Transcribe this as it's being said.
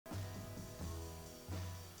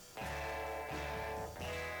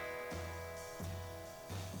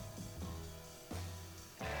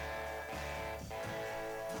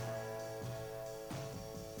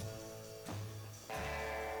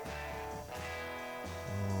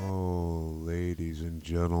Ladies and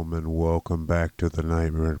gentlemen, welcome back to the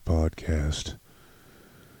Nightmare Podcast.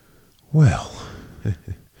 Well,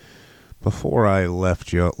 before I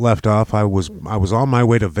left off, I was on my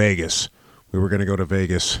way to Vegas. We were going to go to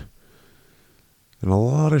Vegas. And a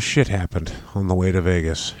lot of shit happened on the way to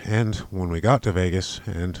Vegas, and when we got to Vegas,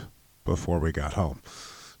 and before we got home.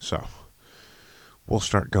 So, we'll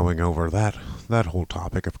start going over that whole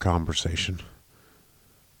topic of conversation.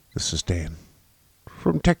 This is Dan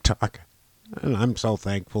from TikTok, and I'm so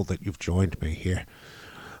thankful that you've joined me here.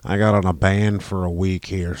 I got on a ban for a week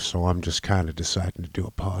here, so I'm just kind of deciding to do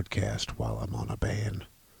a podcast while I'm on a ban.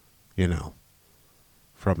 You know,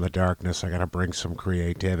 from the darkness, I got to bring some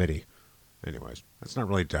creativity. Anyways, that's not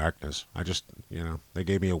really darkness. I just, they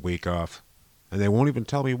gave me a week off, and they won't even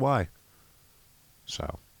tell me why.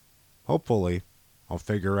 So, hopefully, I'll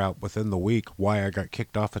figure out within the week why I got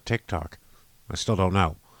kicked off of TikTok. I still don't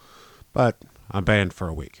know. But I'm banned for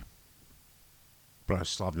a week. But I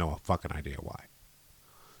still have no fucking idea why.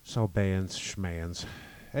 So bans, schmans.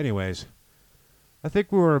 Anyways, I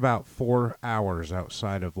think we were about 4 hours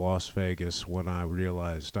outside of Las Vegas when I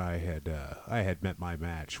realized I had met my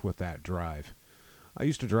match with that drive. I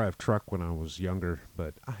used to drive truck when I was younger,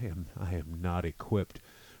 but I am not equipped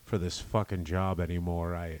for this fucking job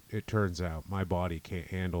anymore. It turns out my body can't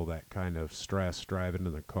handle that kind of stress driving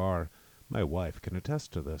in the car. My wife can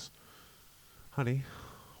attest to this. Honey,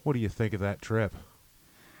 what do you think of that trip?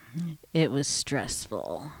 It was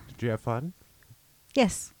stressful. Did you have fun?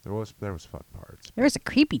 Yes. There was fun parts. There was a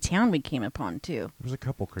creepy town we came upon too. There was a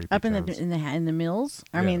couple creepy up in towns. in the mills.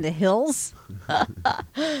 I Yeah. mean the hills.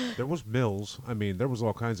 There was mills. I mean, there was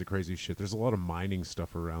all kinds of crazy shit. There's a lot of mining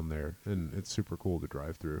stuff around there, and it's super cool to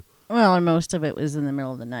drive through. Well, and most of it was in the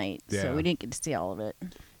middle of the night, Yeah. so we didn't get to see all of it.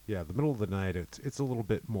 Yeah, the middle of the night, it's a little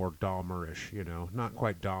bit more Dahmer-ish, Not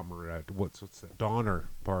quite Dahmer, what's that? Donner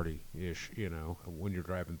party-ish, when you're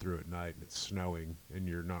driving through at night and it's snowing and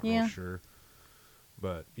you're not real sure.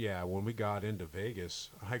 But, yeah, when we got into Vegas,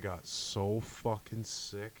 I got so fucking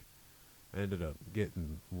sick. I ended up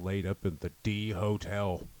getting laid up in the D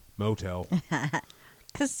motel.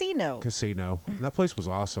 Casino. And that place was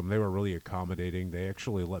awesome. They were really accommodating. They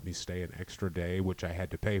actually let me stay an extra day, which I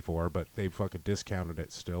had to pay for, but they fucking discounted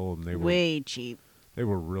it still, and they were way cheap. They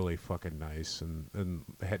were really fucking nice, and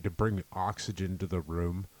had to bring oxygen to the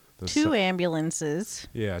room. Two ambulances.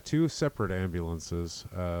 Yeah, 2 separate ambulances.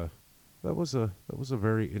 That was a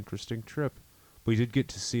very interesting trip. We did get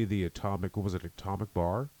to see the Atomic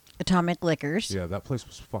Bar? Atomic Liquors. Yeah, that place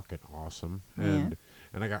was fucking awesome.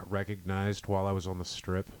 And I got recognized while I was on the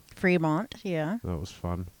strip. Fremont, yeah. That was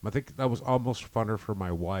fun. I think that was almost funner for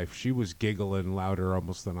my wife. She was giggling louder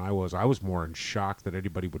almost than I was. I was more in shock that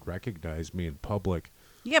anybody would recognize me in public.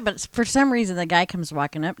 Yeah, but for some reason the guy comes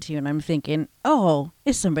walking up to you and I'm thinking, oh,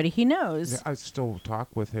 it's somebody he knows. Yeah, I still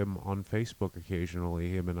talk with him on Facebook occasionally.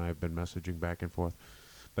 Him and I have been messaging back and forth.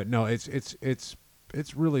 But no,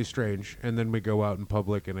 it's really strange. And then we go out in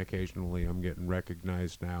public and occasionally I'm getting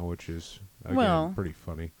recognized now, which is, again, pretty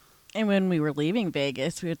funny. And when we were leaving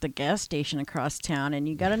Vegas, we were at the gas station across town, and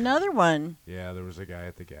you got another one. Yeah, there was a guy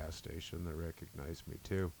at the gas station that recognized me,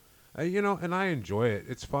 too. And I enjoy it.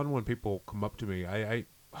 It's fun when people come up to me. I'm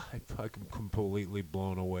completely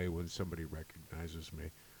blown away when somebody recognizes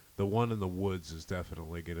me. The one in the woods is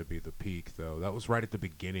definitely going to be the peak, though. That was right at the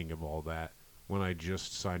beginning of all that. When I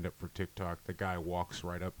just signed up for TikTok, the guy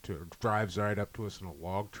drives right up to us in a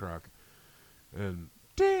log truck, and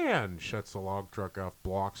Dan shuts the log truck off,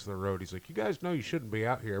 blocks the road. He's like, "You guys know you shouldn't be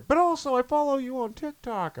out here, but also I follow you on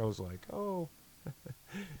TikTok." I was like, "Oh,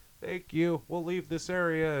 thank you. We'll leave this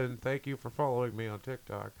area, and thank you for following me on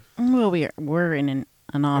TikTok." Well, we're in an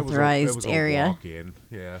unauthorized it was area. A walk-in.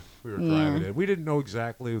 Yeah, we were driving in. We didn't know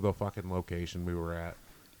exactly the fucking location we were at.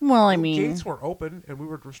 Well, I The mean, gates were open, and we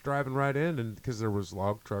were just driving right in, and because there was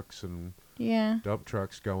log trucks and dump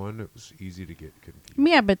trucks going, it was easy to get confused.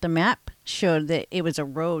 Yeah, but the map showed that it was a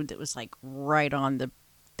road that was like right on the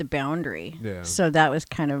boundary. Yeah. So that was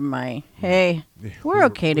kind of my, hey, we're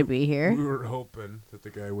okay to be here. We were hoping that the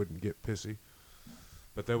guy wouldn't get pissy.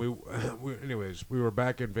 But then we were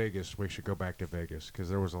back in Vegas. We should go back to Vegas because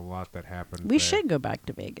there was a lot that happened. We should go back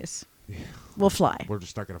to Vegas. Yeah. We'll fly. We're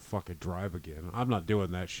just not going to fucking drive again. I'm not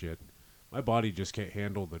doing that shit. My body just can't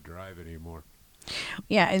handle the drive anymore.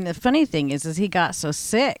 Yeah, and the funny thing is he got so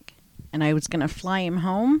sick, and I was going to fly him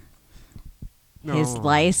home. No. His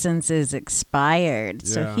license is expired,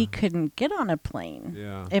 so he couldn't get on a plane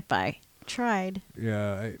if I tried.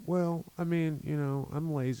 Yeah, well, I mean,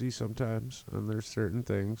 I'm lazy sometimes, and there's certain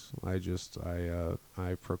things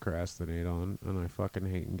I procrastinate on, and I fucking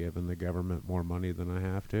hate giving the government more money than I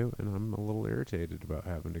have to, and I'm a little irritated about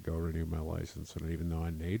having to go renew my license, and even though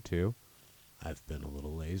I need to, I've been a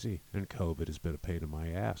little lazy, and COVID has been a pain in my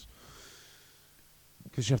ass.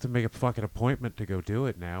 Because you have to make a fucking appointment to go do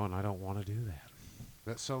it now, and I don't want to do that.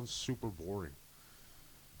 That sounds super boring.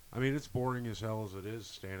 I mean, it's boring as hell as it is,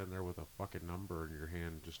 standing there with a fucking number in your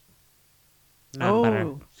hand, just...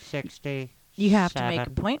 Number 60. You have to make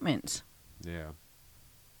appointments. Yeah.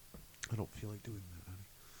 I don't feel like doing that,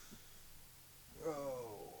 honey.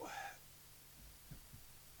 Oh.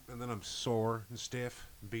 And then I'm sore and stiff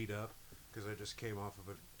and beat up, because I just came off of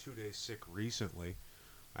a 2-day sick recently.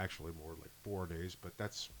 Actually, more like 4 days, but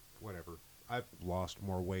that's whatever. I've lost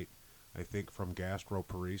more weight, I think, from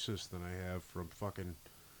gastroparesis than I have from fucking...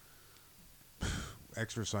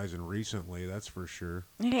 exercising recently, that's for sure.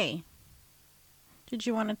 Hey, did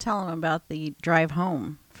you want to tell them about the drive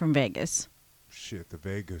home from Vegas? Shit, the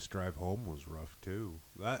Vegas drive home was rough too.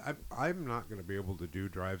 I'm not going to be able to do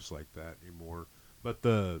drives like that anymore. But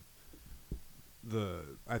I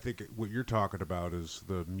think what you're talking about is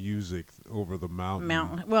the music over the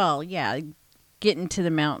mountain. Well, yeah, getting to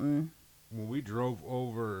the mountain. When we drove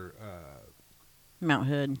over Mount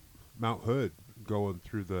Hood, going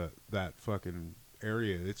through that fucking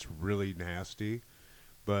area, it's really nasty.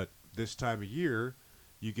 But this time of year,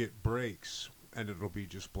 you get breaks, and it'll be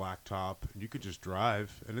just blacktop, and you could just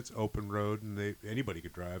drive, and it's open road, and anybody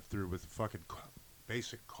could drive through with a fucking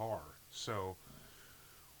basic car. So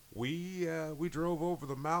we drove over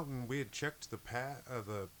the mountain. We had checked the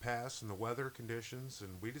pass and the weather conditions,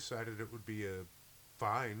 and we decided it would be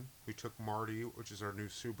fine. We took Marty, which is our new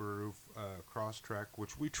Subaru Crosstrek,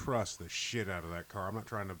 which we trust the shit out of that car. I'm not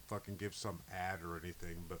trying to fucking give some ad or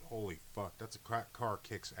anything, but holy fuck, that's a car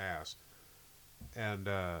kicks ass. And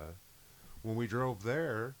when we drove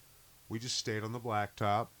there, we just stayed on the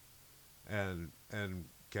blacktop and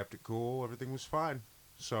kept it cool. Everything was fine.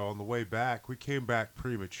 So on the way back, we came back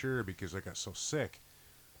premature because I got so sick.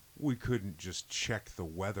 We couldn't just check the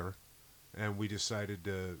weather, and we decided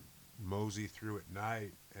to mosey through at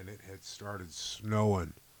night, and it had started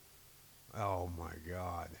snowing. Oh my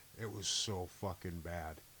god, it was so fucking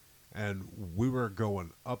bad. And we were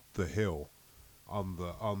going up the hill on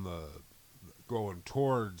the going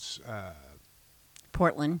towards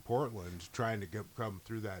Portland, trying to come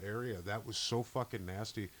through that area. That was so fucking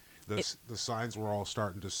nasty. The signs were all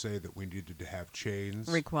starting to say that we needed to have chains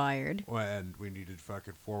required, and we needed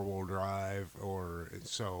fucking 4-wheel drive or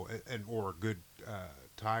good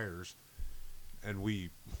tires, and we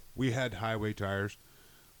had highway tires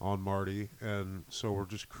on Marty, and so we're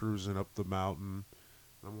just cruising up the mountain.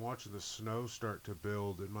 I'm watching the snow start to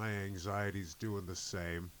build, and my anxiety's doing the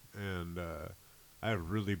same, and I have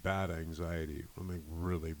really bad anxiety. I mean,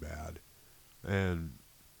 really bad. And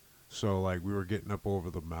so, like, we were getting up over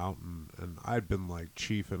the mountain, and I'd been, like,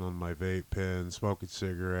 chiefing on my vape pen, smoking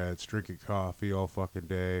cigarettes, drinking coffee all fucking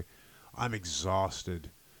day. I'm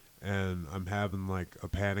exhausted, and I'm having, like, a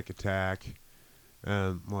panic attack,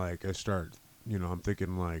 and, like, I start, I'm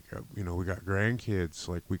thinking, like, we got grandkids,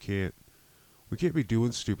 like, we can't be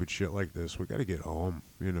doing stupid shit like this. We got to get home,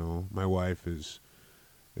 My wife is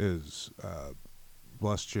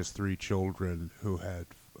blessed just 3 children who had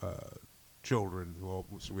children. Well,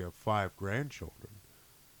 so we have 5 grandchildren,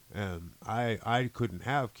 and I couldn't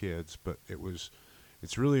have kids, but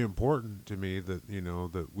it's really important to me that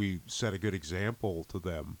that we set a good example to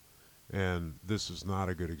them, and this is not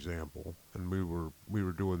a good example. And we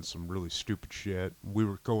were doing some really stupid shit. We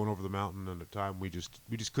were going over the mountain at a time we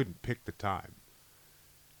just couldn't pick the time,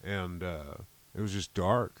 and it was just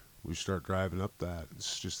dark. We start driving up that.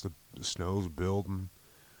 It's just the snow's building.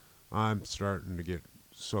 I'm starting to get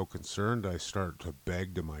so concerned, I start to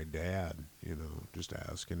beg to my dad, just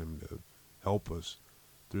asking him to help us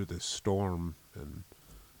through this storm, and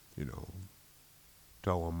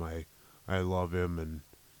tell him I love him,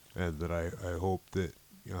 and that I hope that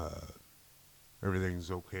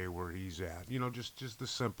everything's okay where he's at. Just the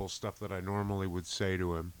simple stuff that I normally would say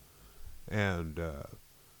to him. And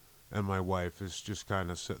my wife is just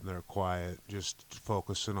kind of sitting there quiet, just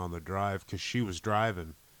focusing on the drive, because she was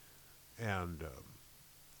driving, and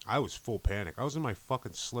I was full panic. I was in my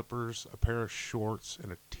fucking slippers, a pair of shorts,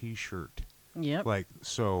 and a t-shirt. Yep. Like,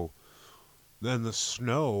 so then the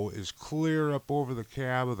snow is clear up over the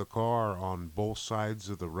cab of the car on both sides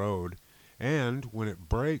of the road. And when it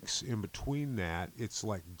breaks in between that, it's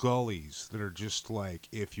like gullies that are just like,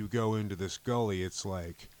 if you go into this gully, it's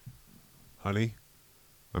like, honey,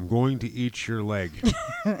 I'm going to eat your leg.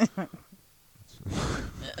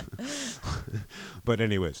 But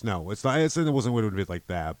anyways, no, it wasn't would have been like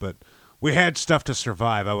that. But we had stuff to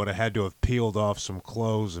survive. I would have had to have peeled off some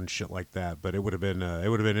clothes and shit like that. But it would have been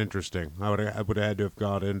interesting. I would have had to have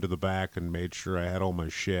got into the back and made sure I had all my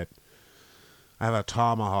shit. I have a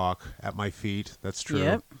tomahawk at my feet. That's true.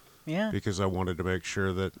 Yep. Yeah. Because I wanted to make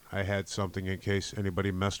sure that I had something in case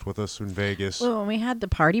anybody messed with us in Vegas. Well, when we had the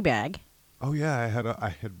party bag. Oh yeah, I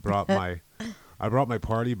had brought my I brought my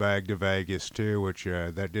party bag to Vegas too, which I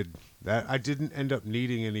didn't end up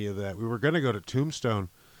needing any of that. We were gonna go to Tombstone,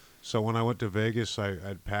 so when I went to Vegas,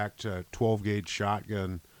 I'd packed a 12-gauge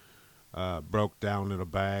shotgun, broke down in a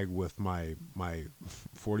bag with my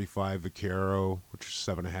 45 Vaquero, which is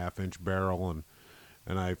 7.5-inch barrel,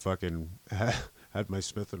 and I fucking had my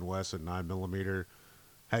Smith & Wesson 9mm.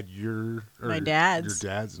 Had my dad's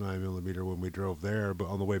 9mm when we drove there, but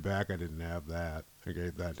on the way back I didn't have that. I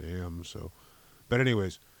gave that to him. So, but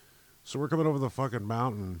anyways, so we're coming over the fucking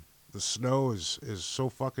mountain. The snow is so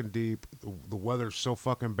fucking deep. The weather's so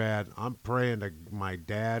fucking bad. I'm praying to my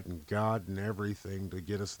dad and God and everything to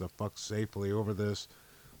get us the fuck safely over this.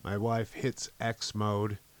 My wife hits X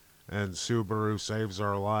mode, and Subaru saves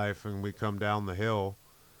our life, and we come down the hill,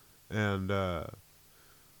 and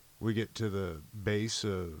we get to the base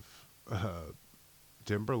of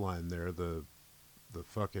Timberline there. The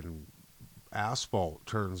fucking asphalt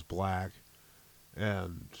turns black,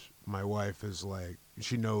 and my wife is like,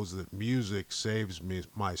 she knows that music saves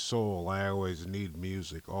my soul. I always need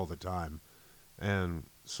music all the time. And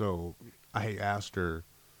so I asked her,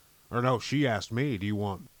 or no, she asked me, do you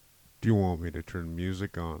want me to turn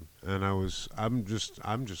music on? And I'm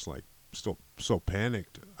just like, still so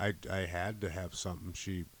panicked. I had to have something.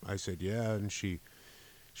 I said yeah, and she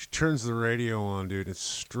turns the radio on, dude. It's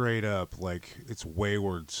straight up like it's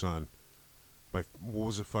Wayward Son. What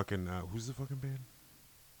was it fucking who's the fucking band?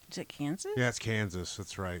 Is it Kansas? Yeah, it's Kansas.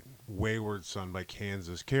 That's right. Wayward Son by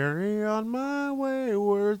Kansas. Carry on my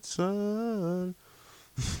wayward son.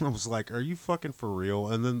 I was like, are you fucking for real?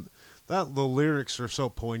 And then the lyrics are so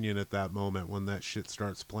poignant at that moment when that shit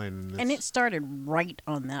starts playing. And it started right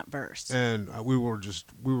on that verse. And we were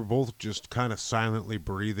both just kind of silently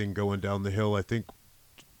breathing going down the hill. I think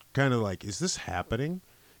kind of like, is this happening?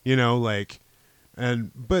 You know, like,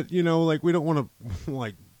 but you know, like we don't want to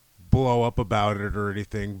like blow up about it or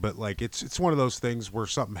anything, but like it's one of those things where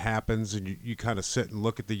something happens and you kind of sit and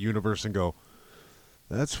look at the universe and go,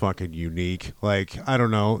 that's fucking unique. Like, I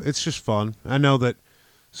don't know. It's just fun. I know that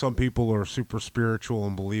some people are super spiritual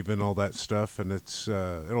and believe in all that stuff, and it's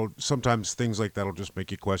sometimes things like that'll just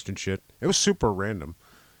make you question shit. It was super random.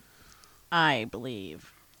 I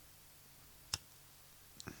believe.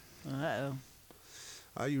 Uh-oh.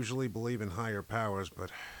 I usually believe in higher powers,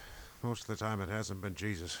 but most of the time it hasn't been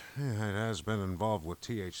Jesus. It has been involved with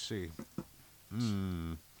THC.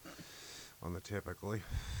 On the typically.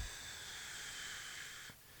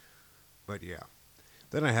 But yeah.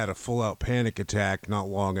 Then I had a full-out panic attack not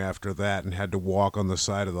long after that and had to walk on the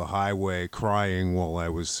side of the highway crying while I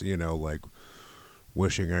was, like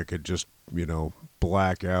wishing I could just,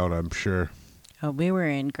 black out, I'm sure. Oh, we were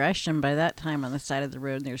in Gresham by that time on the side of the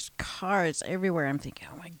road. And there's cars everywhere. I'm thinking,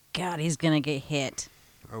 oh my God, he's going to get hit.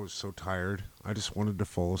 I was so tired. I just wanted to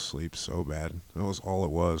fall asleep so bad. That was all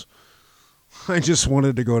it was. I just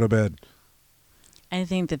wanted to go to bed. I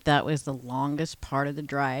think that was the longest part of the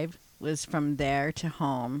drive, was from there to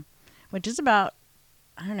home, which is about,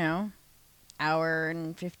 I don't know, hour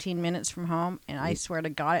and 15 minutes from home. And I swear to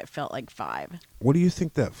God, it felt like 5. What do you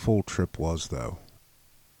think that full trip was, though?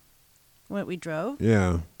 What, we drove?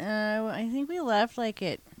 Yeah. I think we left like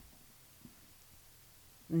at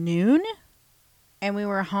noon. And we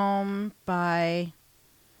were home by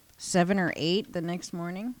 7 or 8 the next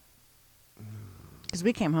morning. Because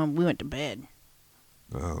we came home, we went to bed.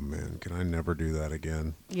 Oh, man, can I never do that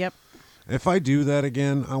again? Yep. If I do that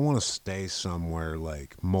again, I want to stay somewhere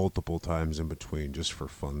like multiple times in between just for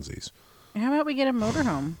funsies. How about we get a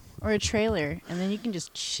motorhome or a trailer, and then you can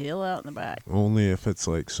just chill out in the back? Only if it's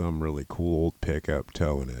like some really cool old pickup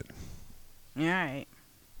towing it. All right.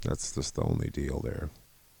 That's just the only deal there.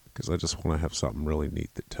 Because I just want to have something really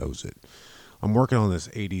neat that tows it. I'm working on this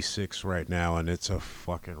 86 right now, and it's a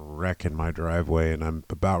fucking wreck in my driveway, and I'm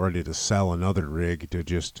about ready to sell another rig to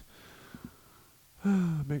just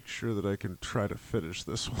make sure that I can try to finish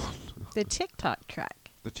this one. The TikTok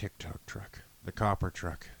truck. The TikTok truck. The copper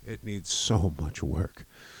truck. It needs so much work.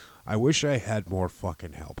 I wish I had more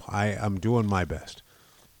fucking help. I'm doing my best.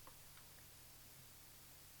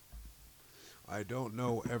 I don't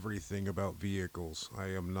know everything about vehicles. I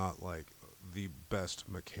am not like the best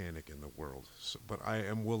mechanic in the world, but I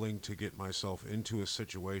am willing to get myself into a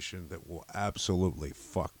situation that will absolutely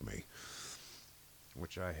fuck me,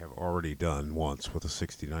 which I have already done once with a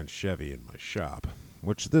 69 Chevy in my shop,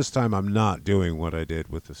 which this time I'm not doing what I did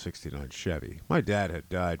with the 69 Chevy. My dad had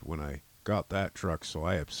died when I got that truck, so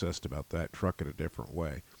I obsessed about that truck in a different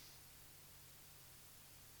way.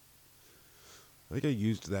 I think I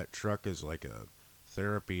used that truck as like a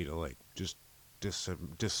therapy to like just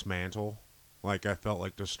dismantle. Like I felt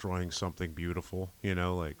like destroying something beautiful,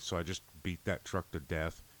 like so I just beat that truck to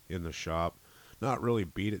death in the shop. Not really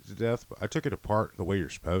beat it to death, but I took it apart the way you're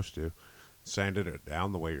supposed to. Sanded it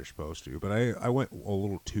down the way you're supposed to. But I went a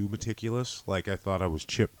little too meticulous. Like I thought I was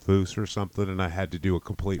Chip Foose or something, and I had to do a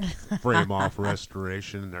complete frame-off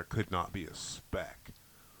restoration, and there could not be a speck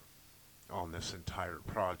on this entire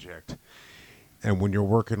project. And when you're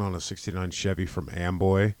working on a 69 Chevy from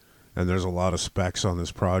Amboy, and there's a lot of specs on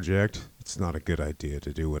this project, it's not a good idea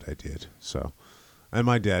to do what I did. So, and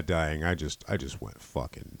my dad dying, I just went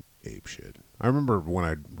fucking apeshit. I remember when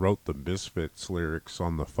I wrote the Misfits lyrics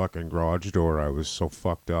on the fucking garage door, I was so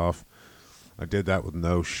fucked off. I did that with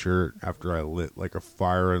no shirt after I lit like a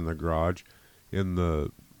fire in the garage, in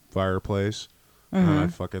the fireplace. Mm-hmm. And I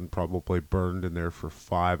fucking probably burned in there for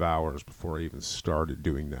 5 hours before I even started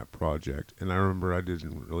doing that project. And I remember I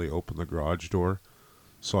didn't really open the garage door,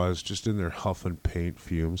 so I was just in there huffing paint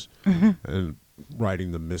fumes and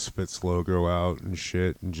writing the Misfits logo out and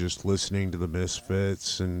shit, and just listening to the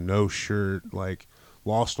Misfits, and no shirt, like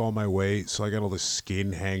lost all my weight, so I got all this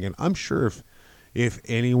skin hanging. I'm sure if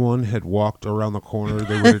anyone had walked around the corner,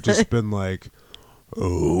 they would have just been like,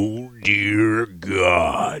 "Oh dear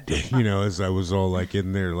God," as I was all like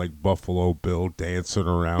in there like Buffalo Bill dancing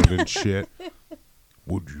around and shit.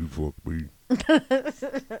 Would you fuck me?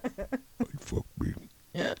 I'd fuck me.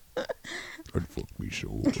 I'd fuck me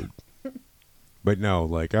so hard. But no,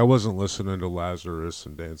 like I wasn't listening to Lazarus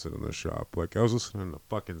and Dancing in the Shop. Like I was listening to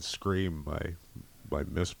fucking Scream by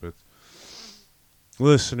Misfits.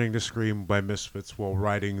 Listening to Scream by Misfits while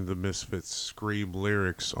writing the Misfits Scream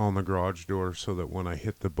lyrics on the garage door, so that when I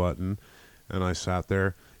hit the button and I sat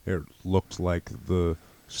there, it looked like the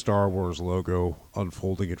Star Wars logo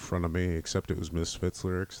unfolding in front of me, except it was Misfits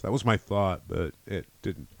lyrics. That was my thought, but it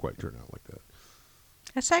didn't quite turn out like that.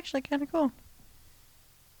 That's actually kind of cool.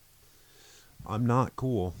 I'm not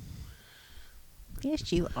cool.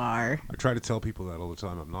 Yes, you are. I try to tell people that all the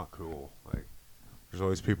time. I'm not cool. Like, there's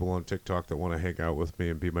always people on TikTok that want to hang out with me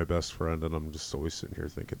and be my best friend, and I'm just always sitting here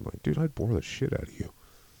thinking, like, dude, I'd bore the shit out of you.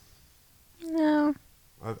 No.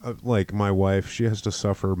 Like, my wife, she has to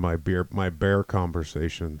suffer my bear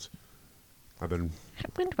conversations. When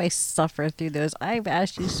do I suffer through those? I've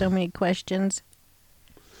asked you so many questions.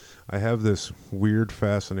 I have this weird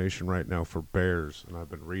fascination right now for bears, and I've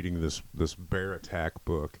been reading this bear attack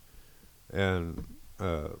book, and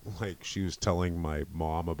like she was telling my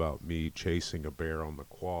mom about me chasing a bear on the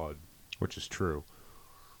quad, which is true.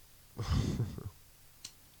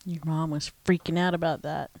 Your mom was freaking out about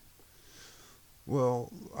that.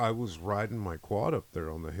 Well, I was riding my quad up there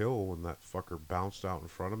on the hill when that fucker bounced out in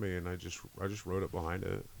front of me, and I just rode up behind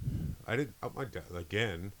it. I didn't. My dad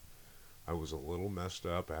again. I was a little messed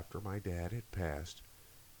up after my dad had passed.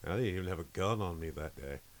 And I didn't even have a gun on me that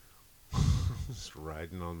day. Just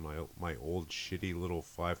riding on my old shitty little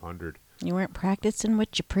 500. You weren't practicing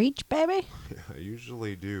what you preach, baby? Yeah, I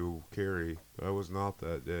usually do carry, but I was not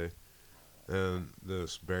that day. And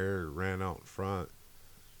this bear ran out in front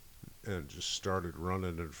and just started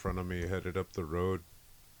running in front of me, headed up the road.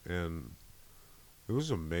 And it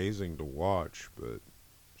was amazing to watch, but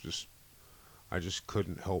I just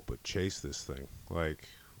couldn't help but chase this thing. Like,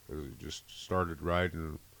 it just started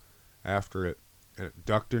riding after it, and it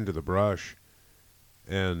ducked into the brush,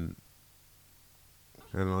 and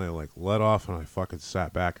I like let off, and I fucking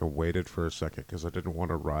sat back and waited for a second because I didn't want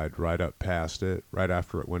to ride right up past it right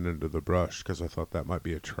after it went into the brush, because I thought that might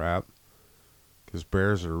be a trap. Because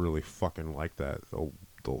bears are really fucking like that. They'll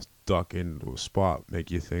duck into a spot,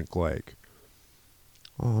 make you think like,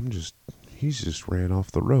 oh, he's just ran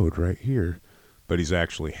off the road right here. But he's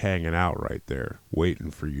actually hanging out right there,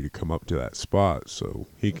 waiting for you to come up to that spot so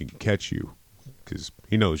he can catch you. Because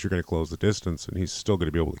he knows you're going to close the distance, and he's still going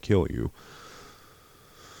to be able to kill you.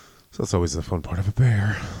 So that's always the fun part of a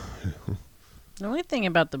bear. The only thing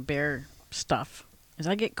about the bear stuff is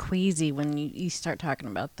I get queasy when you start talking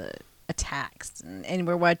about the attacks. And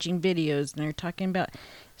we're watching videos, and they're talking about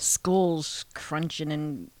skulls crunching,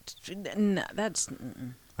 and that's...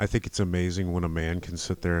 I think it's amazing when a man can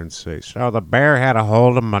sit there and say, so the bear had a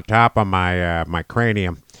hold of the top of my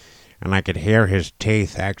cranium, and I could hear his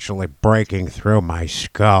teeth actually breaking through my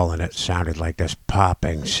skull, and it sounded like this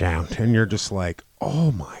popping sound. And you're just like,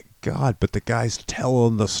 oh my God, but the guy's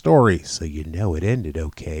telling the story, so you know it ended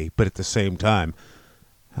okay. But at the same time,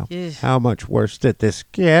 how much worse did this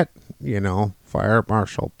get? You know, Fire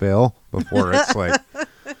Marshal Bill, before it's like,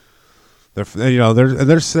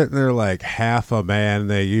 they're sitting there like half a man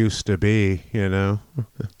they used to be, you know.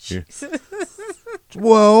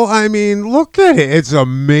 Well, I mean, look at it. It's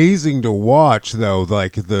amazing to watch, though,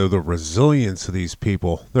 like the resilience of these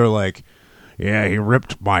people. They're like, yeah, he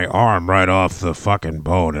ripped my arm right off the fucking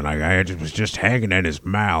bone, and I was just hanging in his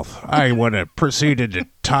mouth. I would have proceeded to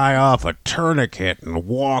tie off a tourniquet and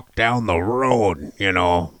walk down the road, you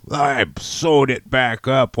know. I sewed it back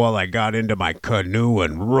up while I got into my canoe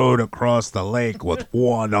and rowed across the lake with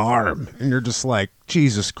one arm. And you're just like,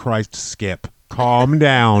 Jesus Christ, Skip, calm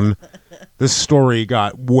down. This story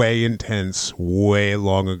got way intense way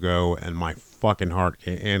long ago, and my fucking heart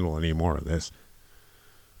can't handle any more of this.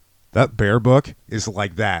 That bear book is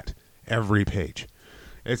like that every page.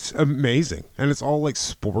 It's amazing. And it's all like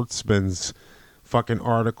sportsmen's fucking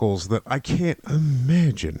articles that I can't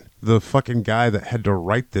imagine the fucking guy that had to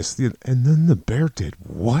write this. And then the bear did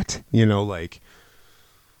what? You know, like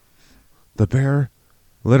the bear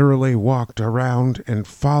literally walked around and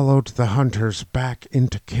followed the hunters back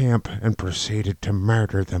into camp and proceeded to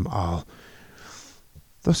murder them all.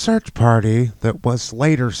 The search party that was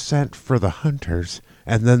later sent for the hunters,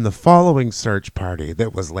 and then the following search party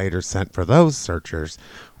that was later sent for those searchers,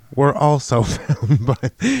 were also found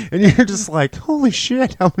by... And you're just like, holy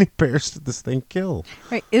shit, how many bears did this thing kill?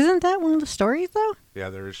 Right, isn't that one of the stories, though?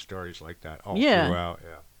 Yeah, there is stories like that all throughout,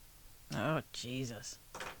 yeah. Oh, Jesus.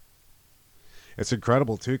 It's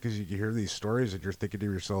incredible, too, because you hear these stories and you're thinking to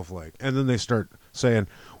yourself, like... And then they start saying,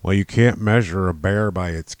 well, you can't measure a bear by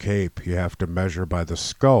its cape. You have to measure by the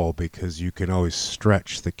skull, because you can always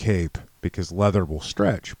stretch the cape, because leather will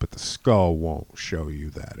stretch, but the skull won't show you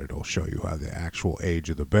that. It'll show you how the actual age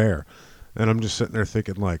of the bear. And I'm just sitting there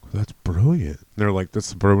thinking, like, that's brilliant. And they're like,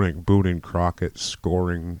 that's the Boone and Crockett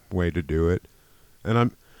scoring way to do it. And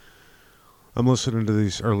I'm listening to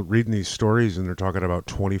these, or reading these stories, and they're talking about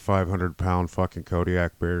 2,500-pound fucking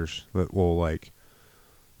Kodiak bears that will, like,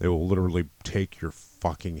 they will literally take your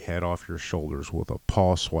fucking head off your shoulders with a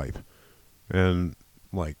paw swipe. And,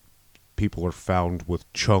 like, people are found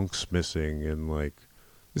with chunks missing, and, like,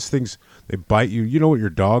 these things, they bite you. You know what your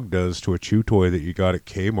dog does to a chew toy that you got at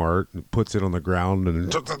Kmart, and puts it on the ground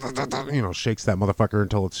and, you know, shakes that motherfucker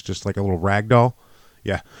until it's just like a little rag doll?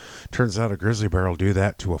 Yeah, turns out a grizzly bear will do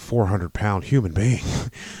that to a 400-pound human being.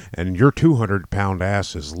 And your 200-pound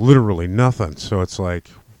ass is literally nothing. So it's like,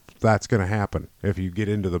 that's going to happen if you get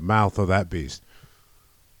into the mouth of that beast.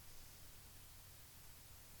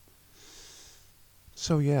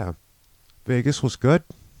 So, yeah, Vegas was good,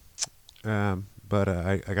 but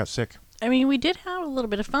I got sick. I mean, we did have a little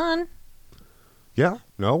bit of fun. Yeah,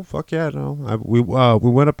 no, fuck yeah, no. We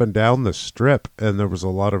went up and down the strip, and there was a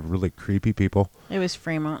lot of really creepy people. It was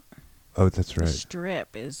Fremont. Oh, that's right. The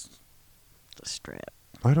strip is the strip.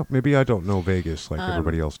 Maybe I don't know Vegas like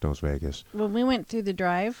everybody else knows Vegas. When we went through the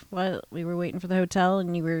drive while we were waiting for the hotel,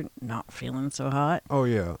 and you were not feeling so hot. Oh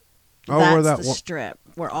yeah. Oh, that's where that the strip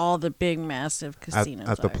where all the big, massive casinos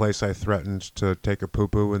at the place I threatened to take a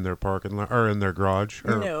poo-poo in their parking lot or in their garage.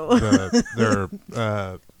 Or no.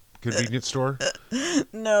 Their convenience store.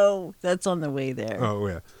 No, that's on the way there. Oh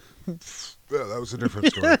yeah. Yeah, that was a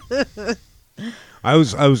different story. I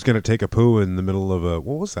was gonna take a poo in the middle of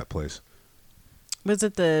what was that place? Was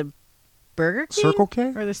it the Burger King? Circle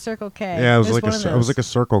K? Or the Circle K? Yeah, it was like a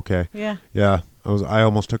Circle K. Yeah. Yeah. I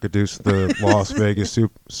almost took a deuce at the Las Vegas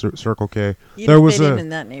Circle K. You didn't fit in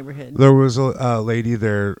that neighborhood. There was a lady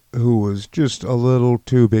there who was just a little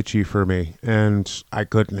too bitchy for me, and I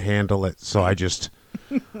couldn't handle it, so I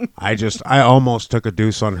almost took a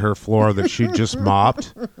deuce on her floor that she just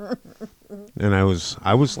mopped. And I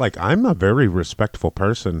was like, I'm a very respectful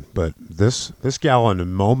person, but this gal in a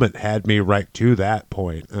moment had me right to that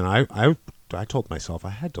point, and I told myself I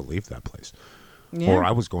had to leave that place. Yeah. Or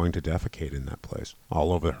I was going to defecate in that place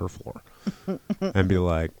all over her floor and be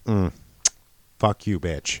like, fuck you,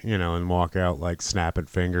 bitch, you know, and walk out like snapping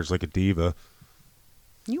fingers like a diva.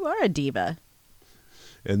 You are a diva.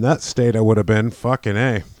 In that state, I would have been fucking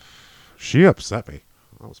A. She upset me.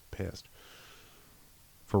 I was pissed.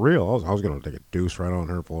 For real, I was going to take a deuce right on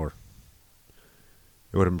her floor.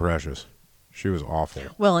 It would have been precious. She was awful.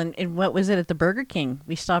 Well, and what was it at the Burger King?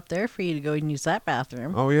 We stopped there for you to go and use that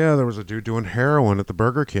bathroom. Oh, yeah. There was a dude doing heroin at the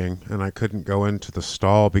Burger King, and I couldn't go into the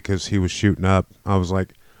stall because he was shooting up. I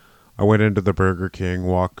went into the Burger King,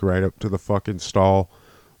 walked right up to the fucking stall.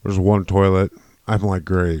 There's one toilet. I'm like,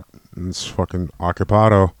 great. And it's fucking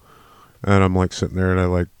occupado. And I'm like sitting there and I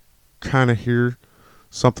like kind of hear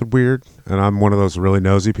something weird. And I'm one of those really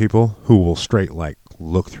nosy people who will straight like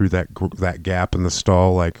look through that gap in the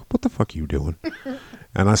stall like, what the fuck are you doing?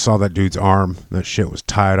 And I saw that dude's arm. That shit was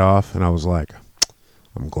tied off. And I was like,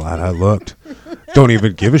 I'm glad I looked. Don't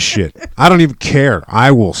even give a shit. I don't even care.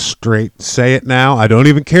 I will straight say it now. I don't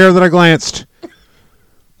even care that I glanced.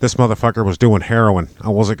 This motherfucker was doing heroin. I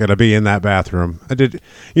wasn't going to be in that bathroom. I did,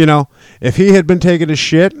 if he had been taking a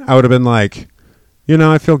shit, I would have been like,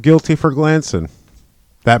 I feel guilty for glancing.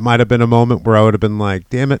 That might have been a moment where I would have been like,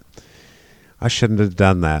 damn it, I shouldn't have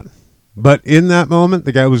done that. But in that moment,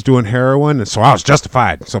 the guy was doing heroin, and so I was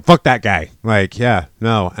justified. So fuck that guy. Like, yeah,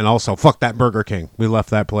 no. And also, fuck that Burger King. We left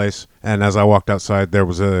that place, and as I walked outside, there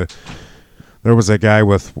was a guy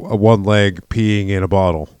with one leg peeing in a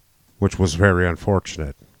bottle, which was very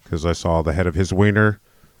unfortunate, because I saw the head of his wiener.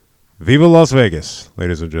 Viva Las Vegas,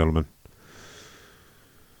 ladies and gentlemen.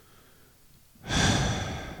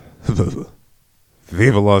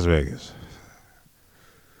 Viva Las Vegas.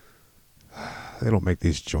 They don't make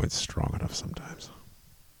these joints strong enough sometimes.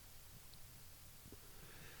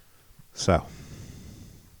 So,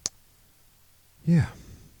 yeah.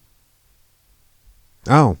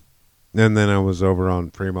 Oh, and then I was over on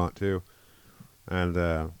Fremont too, and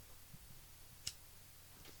I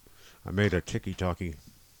made a tiki-talkie,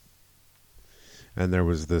 and there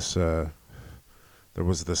was this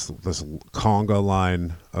conga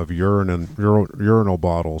line of urinal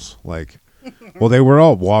bottles, like. Well, they were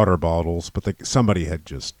all water bottles, but somebody had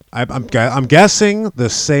just... I'm guessing the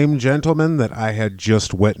same gentleman that I had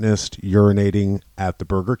just witnessed urinating at the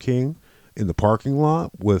Burger King in the parking lot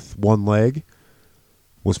with one leg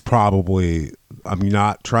was probably... I'm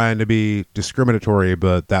not trying to be discriminatory,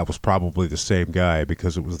 but that was probably the same guy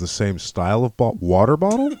because it was the same style of water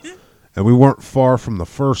bottle, and we weren't far from the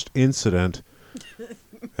first incident,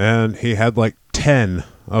 and he had like 10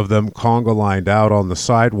 of them conga lined out on the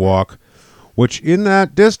sidewalk, which in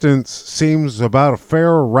that distance seems about a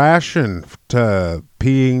fair ration to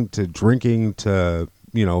peeing, to drinking, to,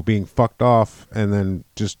 being fucked off. And then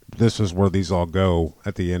just, this is where these all go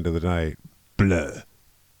at the end of the night. Blah.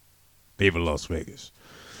 Viva Las Vegas.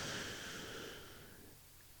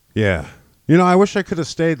 Yeah. I wish I could have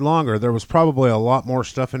stayed longer. There was probably a lot more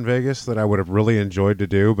stuff in Vegas that I would have really enjoyed to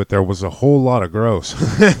do, but there was a whole lot of gross.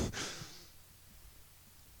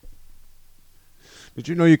 Did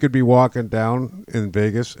you know you could be walking down in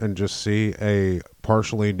Vegas and just see a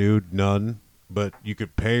partially nude nun, but you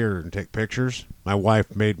could pay her and take pictures? My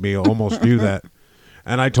wife made me almost do that.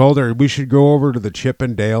 And I told her we should go over to the Chip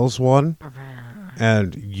and Dale's one,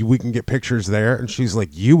 and we can get pictures there. And she's like,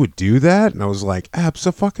 you would do that? And I was like,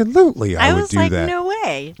 abso-fucking-lutely, I would do that. No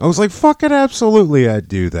way. I was like, fucking absolutely, I'd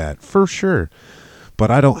do that, for sure. But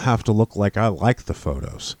I don't have to look like I like the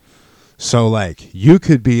photos. So, like, you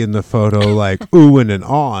could be in the photo, like, oohing and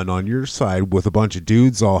awing on your side with a bunch of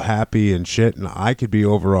dudes all happy and shit, and I could be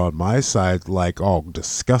over on my side, like, all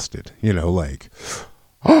disgusted, like,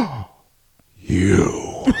 oh,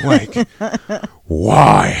 you, like,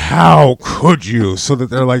 why, how could you? So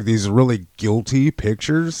that they're, like, these really guilty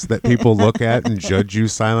pictures that people look at and judge you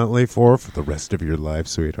silently for the rest of your life,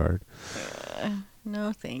 sweetheart.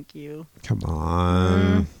 No, thank you. Come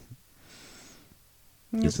on.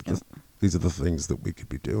 These are the things that we could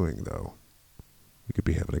be doing, though. We could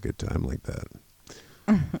be having a good time like that.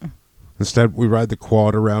 Instead, we ride the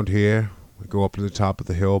quad around here. We go up to the top of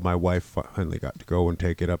the hill. My wife finally got to go and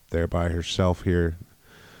take it up there by herself here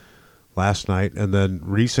last night. And then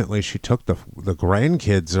recently she took the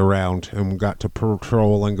grandkids around and got to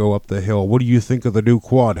patrol and go up the hill. What do you think of the new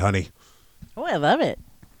quad, honey? Oh, I love it.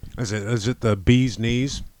 Is it the bee's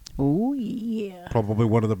knees? Oh, yeah. Probably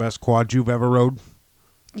one of the best quads you've ever rode?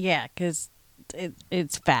 Yeah, because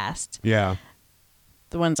it's fast. Yeah.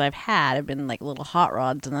 The ones I've had have been like little hot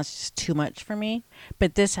rods, and that's just too much for me.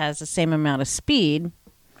 But this has the same amount of speed,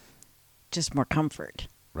 just more comfort.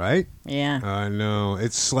 Right? Yeah. I know.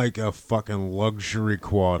 It's like a fucking luxury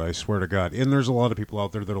quad, I swear to God. And there's a lot of people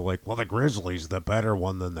out there that are like, well, the Grizzly's the better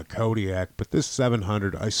one than the Kodiak. But this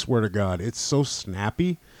 700, I swear to God, it's so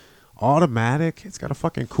snappy, automatic. It's got a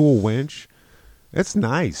fucking cool winch. It's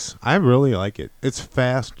nice. I really like it. It's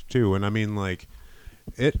fast too, and I mean, like,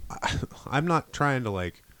 I'm not trying to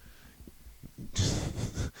like.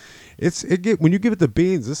 When you give it the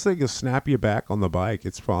beans, this thing will snap you back on the bike.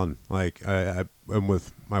 It's fun. Like I'm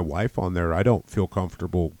with my wife on there. I don't feel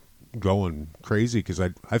comfortable going crazy because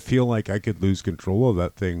I feel like I could lose control of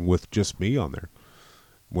that thing with just me on there.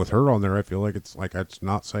 With her on there, I feel like it's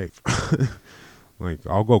not safe. Like,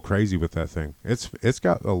 I'll go crazy with that thing. It's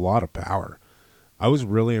got a lot of power. I was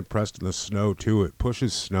really impressed in the snow, too. It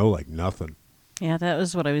pushes snow like nothing. Yeah, that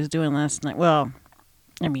was what I was doing last night. Well,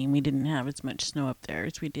 I mean, we didn't have as much snow up there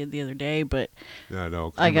as we did the other day, but Yeah, I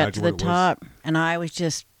know. I got to the top, and I was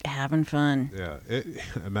just having fun. Yeah.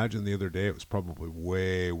 Imagine the other day, it was probably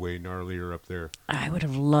way, way gnarlier up there. I would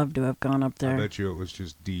have loved to have gone up there. I bet you it was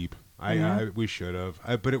just deep. We should have.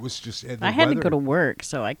 But it was just... I had to go to work,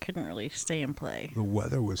 so I couldn't really stay and play. The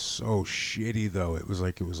weather was so shitty, though. It was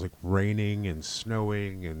like raining and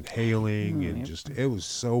snowing and hailing and just... It was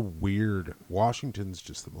so weird. Washington's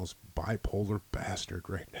just the most bipolar bastard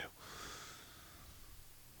right now.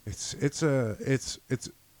 It's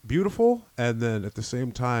beautiful, and then at the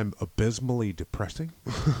same time abysmally depressing.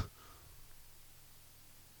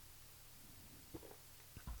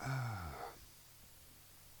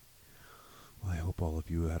 Well, I hope all of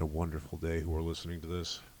you had a wonderful day who are listening to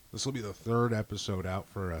this. This will be the third episode out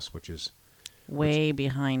for us, which is way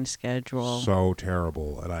behind schedule. So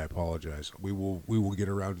terrible, and I apologize. We will get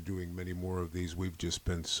around to doing many more of these. We've just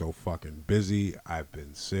been so fucking busy. I've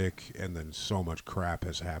been sick, and then so much crap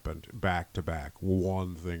has happened back to back.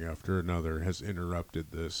 One thing after another has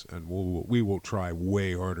interrupted this, and we will try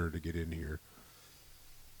way harder to get in here.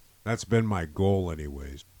 That's been my goal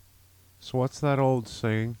anyways. So what's that old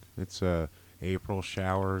saying? It's April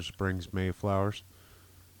showers brings May flowers.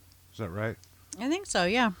 Is that right? I think so,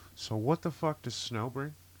 yeah. So what the fuck does snow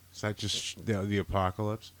bring? Is that just the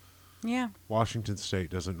apocalypse? Yeah. Washington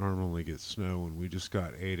State doesn't normally get snow, and we just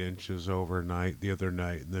got 8 inches overnight the other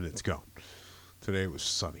night, and then it's gone. Today it was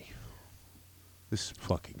sunny. This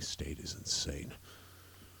fucking state is insane.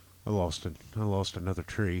 I lost another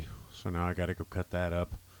tree, so now I got to go cut that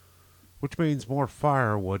up, which means more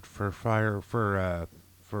firewood for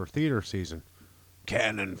theater season.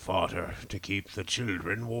 Cannon fodder to keep the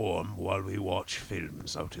children warm while we watch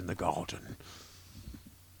films out in the garden.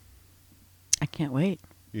 I can't wait.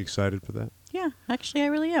 You excited for that? Yeah, actually I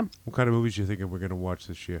really am. What kind of movies do you think we're going to watch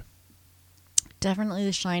this year? Definitely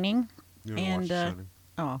The Shining. You wanna watch The Shining?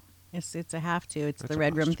 Oh, it's a have to. It's That's the a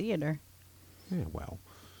Red Room must. Theater. Yeah, well.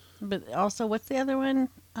 But also, what's the other one?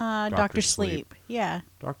 Dr. Sleep. Yeah.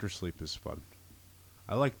 Dr. Sleep is fun.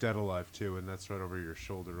 I like Dead Alive, too, and that's right over your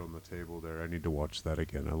shoulder on the table there. I need to watch that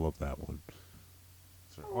again. I love that one.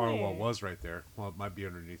 So, it was right there. Well, it might be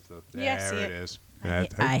underneath the... Yeah, there it is.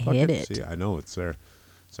 I hit it. See, I know it's there.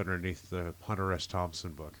 It's underneath the Hunter S.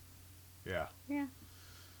 Thompson book. Yeah. Yeah.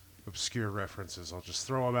 Obscure references. I'll just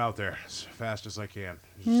throw them out there as fast as I can.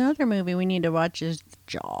 Another movie we need to watch is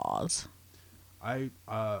Jaws. I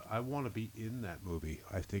want to be in that movie.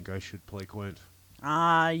 I think I should play Quint.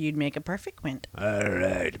 You'd make a perfect Quint. All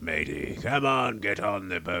right, matey. Come on, get on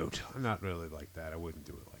the boat. I'm not really like that. I wouldn't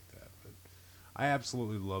do it like that. But I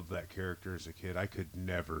absolutely loved that character as a kid. I could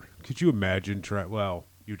never. Could you imagine well,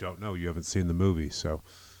 you don't know. You haven't seen the movie, so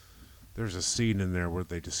there's a scene in there where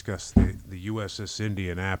they discuss the USS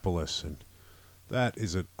Indianapolis, and that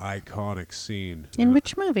is an iconic scene. In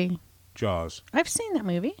which movie? Jaws. I've seen that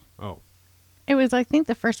movie. Oh. It was, I think,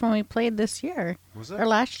 the first one we played this year. Was it? Or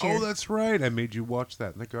last year. Oh, that's right. I made you watch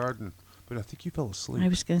that in the garden. But I think you fell asleep. I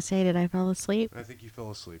was going to say, did I fall asleep? I think you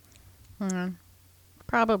fell asleep.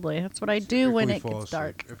 Probably. That's what I do when it gets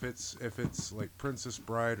dark. If it's like Princess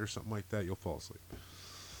Bride or something like that, you'll fall asleep.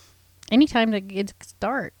 Anytime that it gets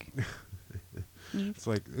dark. It's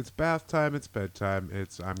like, it's bath time, it's bedtime,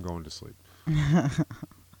 I'm going to sleep.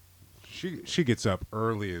 She gets up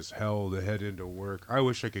early as hell to head into work. I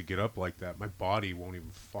wish I could get up like that. My body won't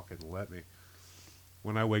even fucking let me.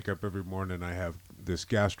 When I wake up every morning, I have this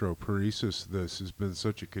gastroparesis. This has been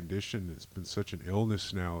such a condition. It's been such an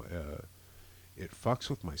illness now. It fucks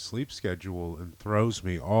with my sleep schedule and throws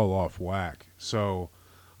me all off whack. So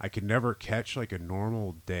I can never catch like a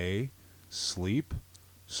normal day sleep.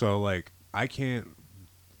 So like I can't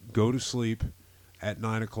go to sleep at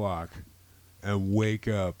 9 o'clock and wake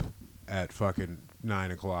up at fucking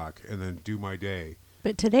 9 o'clock and then do my day.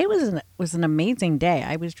 But today was an amazing day.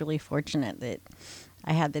 I was really fortunate that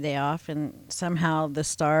I had the day off, and somehow the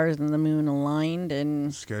stars and the moon aligned,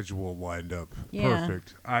 and schedule lined up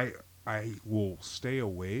perfect. I will stay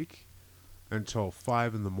awake until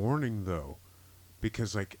 5 in the morning though,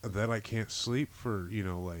 because like then I can't sleep for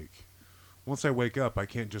like once I wake up I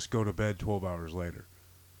can't just go to bed 12 hours later.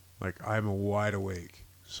 Like I'm wide awake,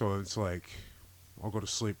 so it's like I'll go to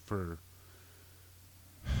sleep for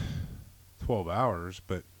 12 hours,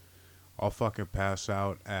 but I'll fucking pass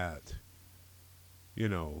out at,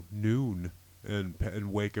 noon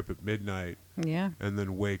and wake up at midnight. Yeah. And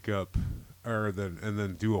then wake up, and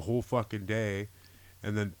then do a whole fucking day,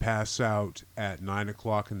 and then pass out at 9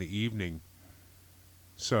 o'clock in the evening,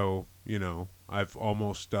 So, I've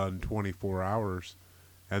almost done 24 hours,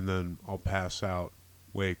 and then I'll pass out,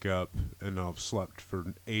 wake up, and I've slept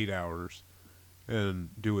for 8 hours and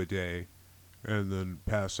do a day, and then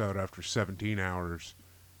pass out after 17 hours,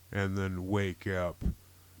 and then wake up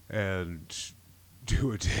and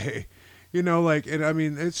do a day. And I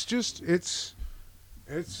mean, it's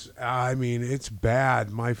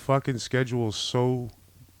bad. My fucking schedule is so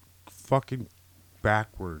fucking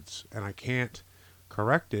backwards, and I can't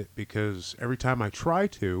correct it because every time I try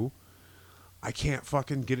to, I can't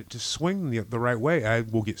fucking get it to swing the right way. I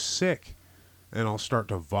will get sick, and I'll start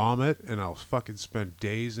to vomit, and I'll fucking spend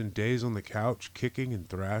days and days on the couch kicking and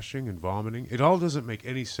thrashing and vomiting. It all doesn't make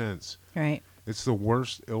any sense. Right. It's the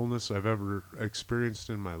worst illness I've ever experienced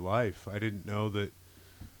in my life. I didn't know that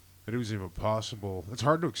it was even possible. It's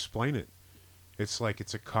hard to explain it. It's like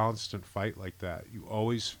it's a constant fight like that. You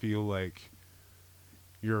always feel like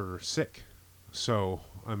you're sick. So,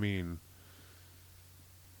 I mean,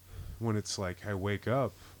 when it's like I wake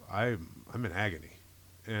up, I'm in agony.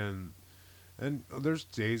 And there's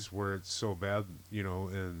days where it's so bad,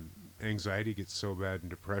 and anxiety gets so bad and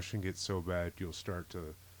depression gets so bad, you'll start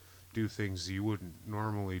to do things you wouldn't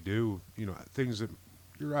normally do, things that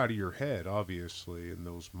you're out of your head, obviously, in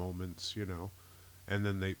those moments, and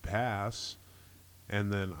then they pass,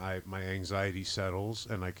 and then my anxiety settles,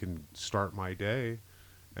 and I can start my day,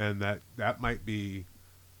 and that might be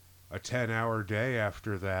a 10-hour day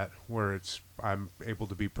after that, where I'm able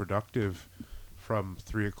to be productive from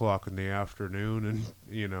 3 o'clock in the afternoon,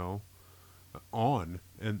 and on,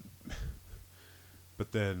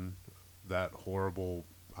 but then that horrible,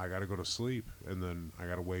 I got to go to sleep, and then I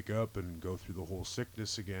got to wake up and go through the whole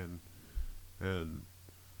sickness again, and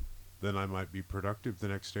then I might be productive the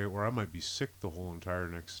next day, or I might be sick the whole entire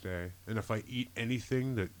next day. And if I eat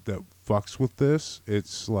anything that fucks with this,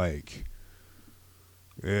 it's like,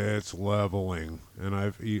 it's leveling. And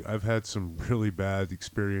I've had some really bad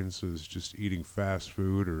experiences just eating fast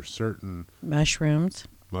food, or certain Mushrooms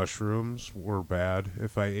were bad.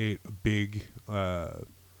 If I ate a big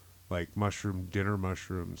like dinner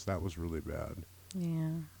mushrooms, that was really bad.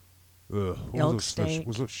 Yeah. Ugh. Elk steak.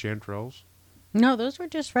 Was it chanterelles? No, those were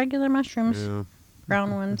just regular mushrooms. Yeah.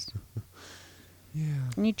 Brown ones.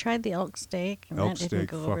 Yeah. And you tried the elk steak, and Elk that didn't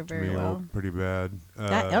steak go over fucked very me well. up pretty bad.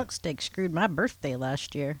 That elk steak screwed my birthday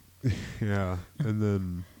last year. Yeah. And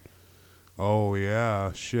then, oh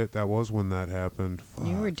yeah, shit, that was when that happened. Fuck.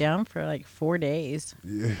 You were down for like 4 days.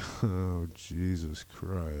 Yeah. Oh, Jesus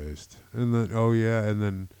Christ. And then, oh yeah, and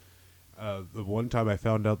then the one time I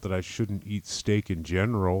found out that I shouldn't eat steak in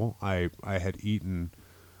general, I had eaten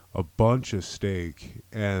a bunch of steak,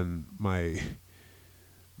 and my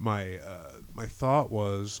thought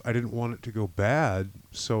was I didn't want it to go bad,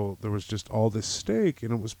 so there was just all this steak,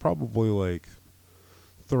 and it was probably like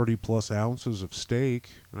 30 plus ounces of steak,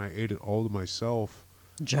 and I ate it all to myself.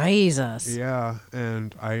 Jesus. Yeah,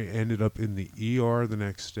 and I ended up in the ER the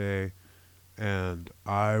next day, and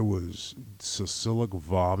I was salicylic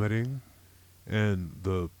vomiting,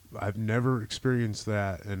 and I've never experienced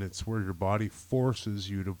that, and it's where your body forces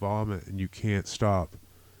you to vomit, and you can't stop,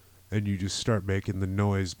 and you just start making the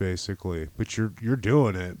noise basically, but you're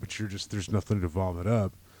doing it, but there's nothing to vomit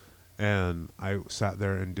up, and I sat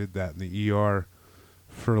there and did that in the ER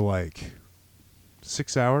for like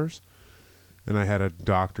 6 hours, and I had a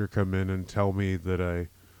doctor come in and tell me that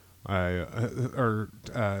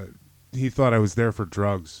he thought I was there for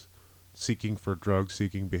drugs, seeking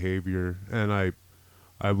behavior, and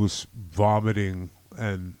I was vomiting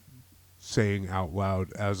and saying out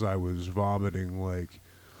loud as I was vomiting, like,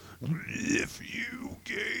 if you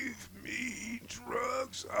gave me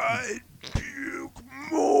drugs, I'd puke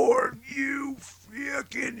more, you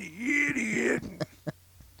fucking idiot.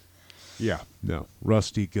 Yeah, no,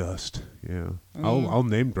 Rusty Gust. Yeah, I'll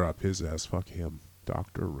name drop his ass. Fuck him,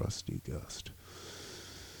 Dr. Rusty Gust.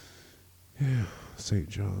 Yeah, St.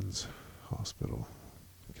 John's Hospital,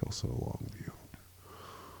 Kelso Longview.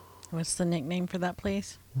 What's the nickname for that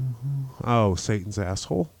place? Oh, Satan's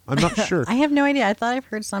asshole. I'm not sure. I have no idea. I thought I've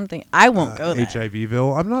heard something. I won't go there.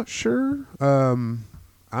 HIVville. I'm not sure. I'm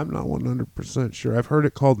not 100% sure. I've heard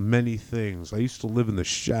it called many things. I used to live in the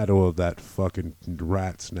shadow of that fucking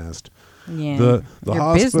rat's nest. Yeah. The Your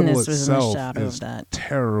hospital business was in the itself shadow is of that.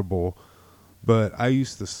 terrible, but I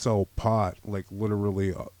used to sell pot like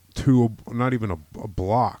literally not even a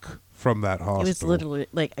block from that hospital. It was literally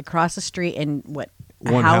like across the street and what?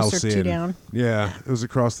 One house house or two in. down? Yeah, it was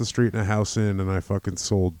across the street and a house in, and I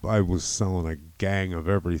was selling a gang of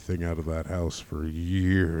everything out of that house for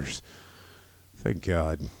years. Thank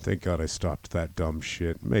God I stopped that dumb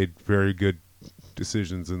shit. Made very good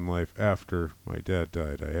decisions in life after my dad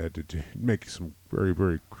died. I had to make some very,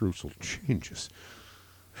 very crucial changes.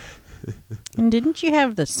 And didn't you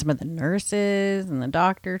have some of the nurses and the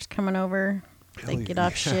doctors coming over? They get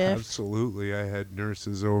off shift. Absolutely, I had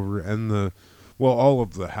nurses over, and all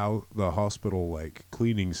of the hospital like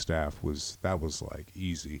cleaning staff was like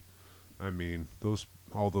easy. I mean,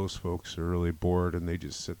 all those folks are really bored and they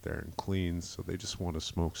just sit there and clean, so they just want to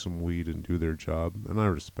smoke some weed and do their job, and I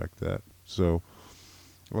respect that. So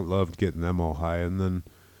I loved getting them all high, and then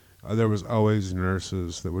there was always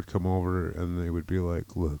nurses that would come over and they would be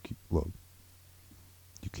like, look,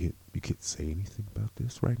 you can't say anything about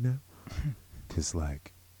this right now, because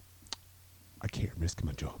like I can't risk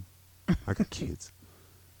my job. I got kids,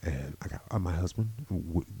 and I got my husband.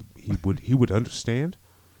 He would understand,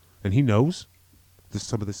 and he knows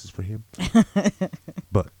some of this is for him.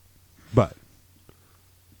 but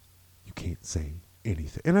you can't say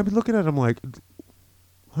anything. And I'd be looking at him like,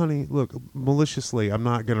 honey, look, maliciously, I'm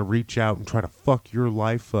not gonna reach out and try to fuck your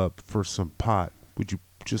life up for some pot. Would you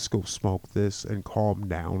just go smoke this and calm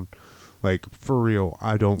down? Like, for real,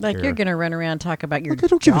 I don't care. Like, you're going to run around and talk about your I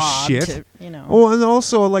don't job. give a shit. To. Oh, and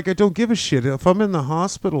also, like, I don't give a shit. If I'm in the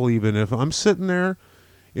hospital, even if I'm sitting there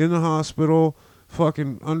in the hospital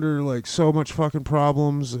fucking under, like, so much fucking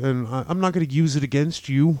problems, and I'm not going to use it against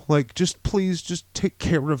you. Like, please, just take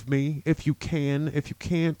care of me if you can. If you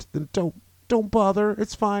can't, then don't bother.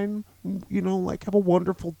 It's fine. Like, have a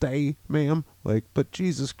wonderful day, ma'am. Like, but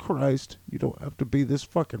Jesus Christ, you don't have to be this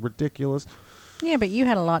fucking ridiculous. Yeah, but you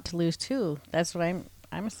had a lot to lose too. That's what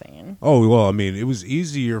I'm saying. Oh, well, I mean, it was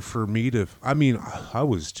easier for me to, I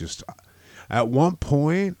was just, at one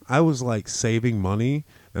point, I was like saving money,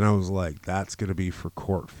 and I was like, that's going to be for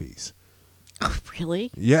court fees. Oh, really?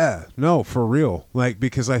 Yeah, no, for real. Like,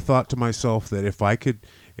 because I thought to myself that if I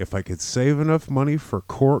could save enough money for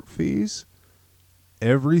court fees,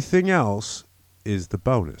 everything else is the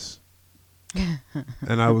bonus.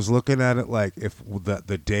 And I was looking at it like, if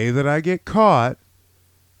the day that I get caught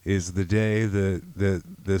is the day that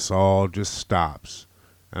this all just stops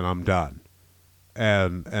and I'm done.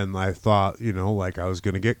 And I thought, like I was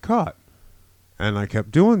going to get caught. And I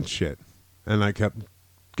kept doing shit. And I kept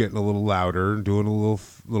getting a little louder and doing a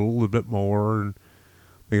little bit more and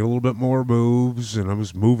making a little bit more moves. And I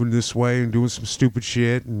was moving this way and doing some stupid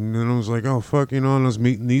shit. And then I was like, oh, fuck, and I was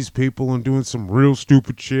meeting these people and doing some real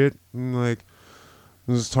stupid shit. And like,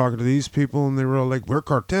 I was talking to these people and they were all like, we're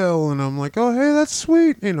cartel. And I'm like, oh, hey, that's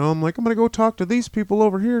sweet. I'm like, I'm going to go talk to these people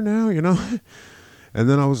over here now, And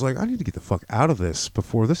then I was like, I need to get the fuck out of this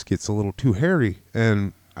before this gets a little too hairy.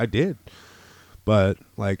 And I did. But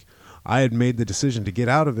like, I had made the decision to get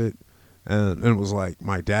out of it. And it was like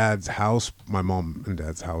my mom and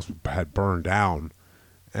dad's house had burned down.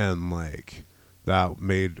 And like, that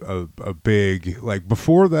made a big, like,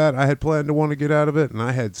 before that I had planned to want to get out of it, and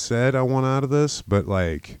I had said I want out of this, but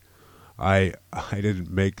like I didn't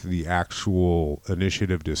make the actual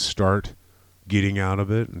initiative to start getting out of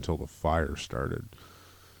it until the fire started.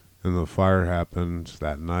 And the fire happened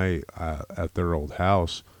that night at their old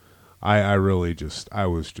house. I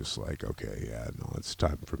was just like, okay, yeah, no, it's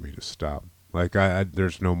time for me to stop. Like,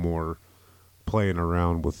 there's no more playing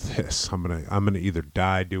around with this. I'm gonna either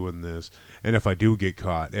die doing this, and if I do get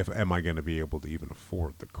caught, am I gonna be able to even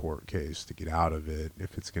afford the court case to get out of it?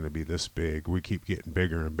 If it's gonna be this big, we keep getting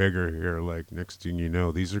bigger and bigger here. Like, next thing you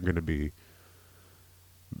know, these are gonna be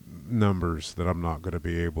numbers that I'm not gonna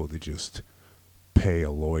be able to just pay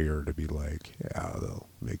a lawyer to be like, yeah, they'll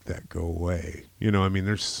make that go away. I mean,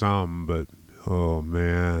 there's some, but oh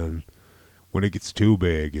man, when it gets too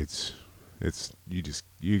big, it's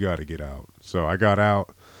you got to get out. So I got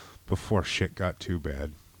out before shit got too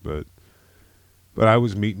bad, but I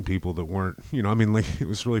was meeting people that weren't, like, it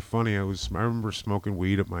was really funny. I remember smoking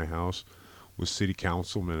weed at my house with city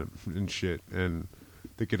councilmen and shit, and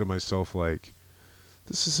thinking to myself, like,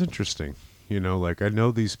 this is interesting. Like, I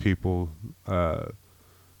know these people,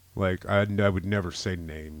 like, I would never say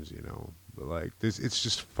names, but like this, it's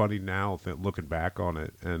just funny now looking back on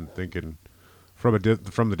it and thinking, from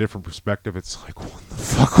the different perspective, it's like, what the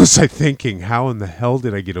fuck was I thinking? How in the hell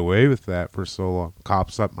did I get away with that for so long?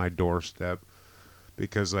 Cops up my doorstep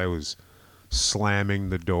because I was slamming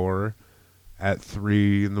the door at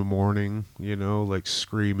 3 a.m, like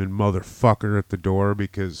screaming motherfucker at the door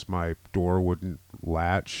because my door wouldn't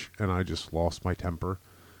latch, and I just lost my temper.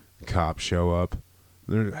 Cops show up.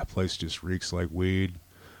 That place just reeks like weed.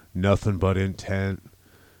 Nothing but intent.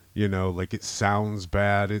 Like, it sounds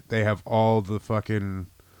bad. They have all the fucking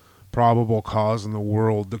probable cause in the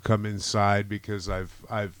world to come inside because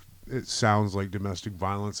it sounds like domestic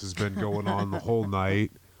violence has been going on the whole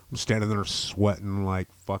night. I'm standing there sweating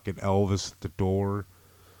like fucking Elvis at the door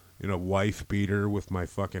in a wife beater with my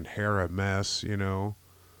fucking hair a mess, you know?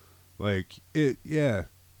 Like, it, yeah.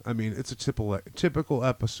 I mean, it's a typical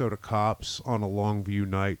episode of Cops on a Longview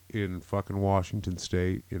night in fucking Washington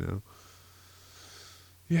State, you know?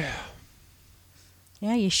 Yeah.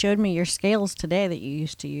 Yeah, you showed me your scales today that you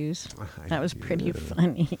used to use. That was pretty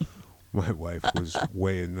funny. My wife was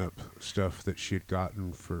weighing up stuff that she had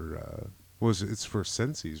gotten for, it's for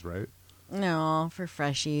Sensi's, right? No, for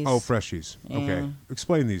freshies. Oh, freshies. Yeah. Okay.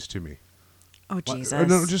 Explain these to me. Oh, Jesus.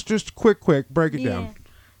 No, just quick, break it down.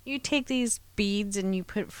 You take these beads and you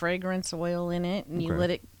put fragrance oil in it and you let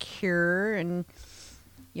it cure and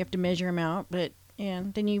you have to measure them out. But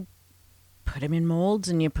then you put them in molds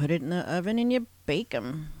and you put it in the oven and you bake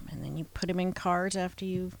them. And then you put them in cars after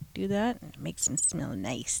you do that. And it makes them smell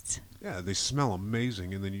nice. Yeah, they smell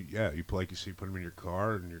amazing. And then you like you see, put them in your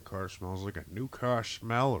car and your car smells like a new car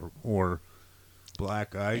smell or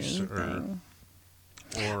black ice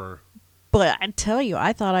or. But I tell you,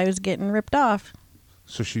 I thought I was getting ripped off.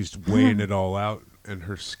 So she's weighing it all out, and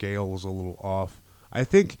her scale's a little off. I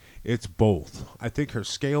think it's both. I think her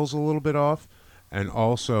scale's a little bit off, and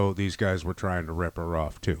also these guys were trying to rip her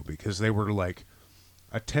off, too, because they were like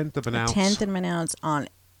a tenth of an ounce. A tenth of an ounce on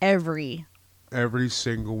every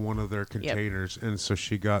single one of their containers, and so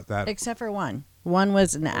she got that. Except for one. One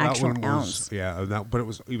was an actual ounce. But it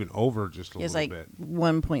was even over just a little bit. It was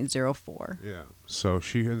like 1.04. Yeah, so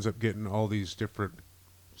she ends up getting all these different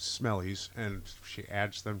smellies, and she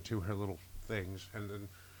adds them to her little things, and then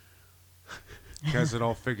has it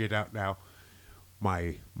all figured out now.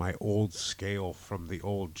 My old scale from the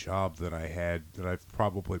old job that I had, that I've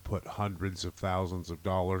probably put hundreds of thousands of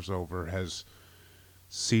dollars over, has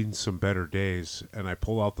seen some better days, and I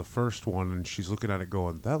pull out the first one, and she's looking at it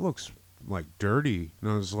going, that looks like dirty. And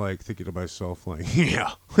I was like thinking to myself, like,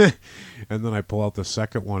 yeah. And then I pull out the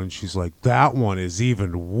second one, and she's like, that one is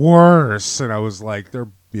even worse. And I was like,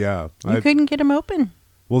 you couldn't get them open.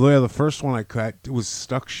 Well, the first one I cut, it was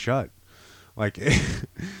stuck shut. Like,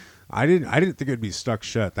 I didn't think it'd be stuck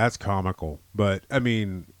shut. That's comical. But I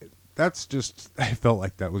mean, that's just, I felt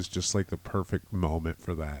like that was just like the perfect moment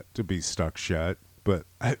for that to be stuck shut. But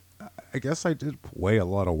I guess I did weigh a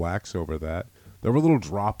lot of wax over that. There were little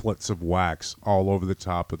droplets of wax all over the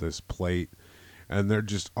top of this plate, and they're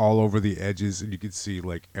just all over the edges, and you can see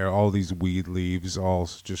like all these weed leaves all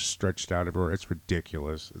just stretched out everywhere. It's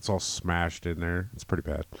ridiculous. It's all smashed in there. It's pretty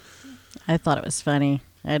bad. I thought it was funny.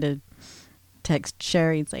 I had to text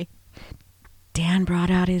Sherry and say, Dan brought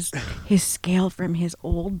out his scale from his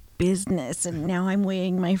old business, and now I'm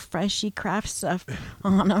weighing my freshy craft stuff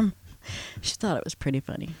on him. She thought it was pretty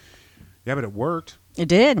funny. Yeah, but it worked. It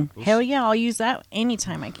did. Hell yeah, I'll use that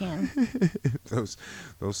anytime I can. Those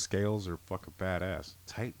scales are fucking badass.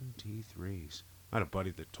 Titan T3s. I had a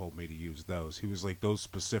buddy that told me to use those. He was like, those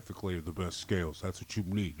specifically are the best scales. That's what you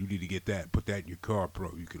need. You need to get that. Put that in your car,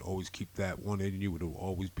 bro. You can always keep that one in you. It'll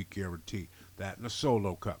always be guaranteed. That in a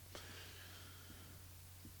solo cup.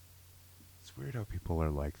 It's weird how people are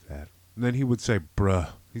like that. And then he would say, bruh.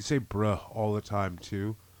 He'd say bruh all the time,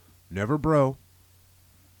 too. Never bro.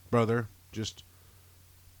 Brother. Just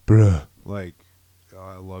bruh. Like,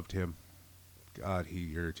 I loved him. God,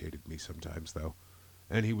 he irritated me sometimes, though.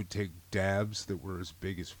 And he would take dabs that were as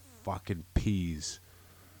big as fucking peas.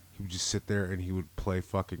 He would just sit there and he would play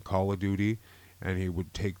fucking Call of Duty. And he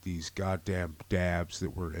would take these goddamn dabs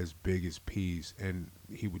that were as big as peas. And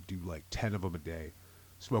he would do like 10 of them a day.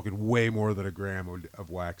 Smoking way more than a gram of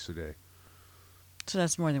wax a day. So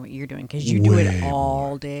that's more than what you're doing, because you do it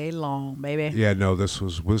all day long, baby. Yeah, no, this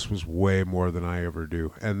was way more than I ever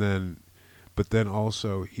do. But then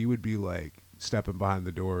also he would be like stepping behind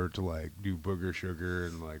the door to like do booger sugar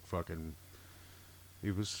and like fucking.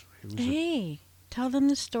 He was. Hey, tell them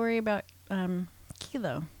the story about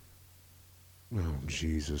Kilo. Oh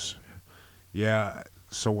Jesus, yeah.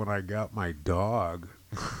 So when I got my dog,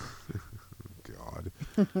 God.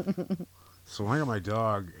 So when I got my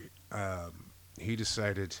dog. He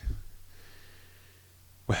decided,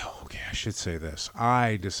 well, okay, I should say this.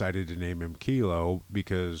 I decided to name him Kilo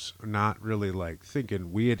because not really like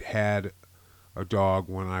thinking. We had a dog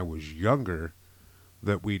when I was younger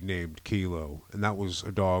that we named Kilo. And that was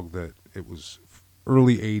a dog that it was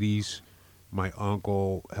early 80s. My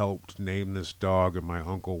uncle helped name this dog, and my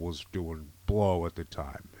uncle was doing blow at the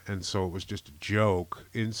time. And so it was just a joke,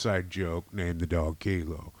 inside joke, named the dog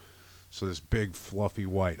Kilo. So this big, fluffy,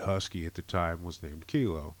 white husky at the time was named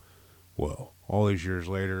Kilo. Well, all these years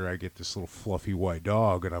later, I get this little fluffy white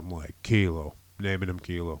dog, and I'm like, Kilo. Naming him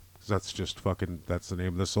Kilo. 'Cause that's just fucking, that's the name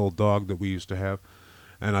of this old dog that we used to have.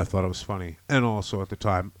 And I thought it was funny. And also at the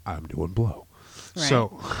time, I'm doing blow. Right.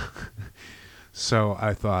 So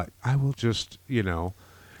I thought, I will just,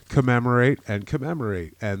 commemorate.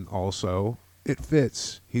 And also, it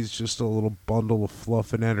fits. He's just a little bundle of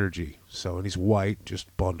fluff and energy. And he's white,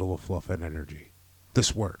 just bundle of fluff and energy.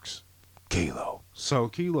 This works. Kilo. So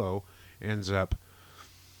Kilo ends up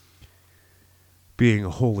being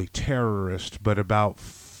a holy terrorist, but about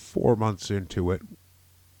 4 months into it,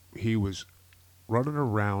 he was running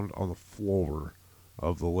around on the floor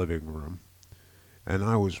of the living room, and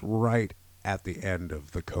I was right at the end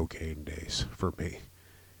of the cocaine days for me.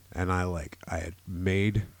 And I had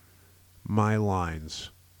made my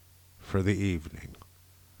lines for the evening,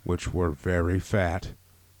 which were very fat,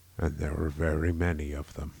 and there were very many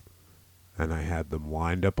of them. And I had them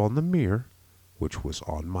lined up on the mirror, which was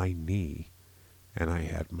on my knee, and I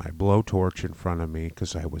had my blowtorch in front of me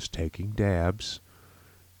because I was taking dabs,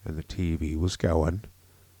 and the TV was going.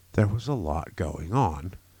 There was a lot going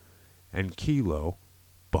on, and Kilo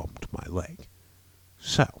bumped my leg.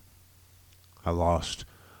 So, I lost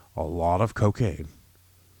a lot of cocaine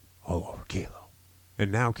all over Kilo.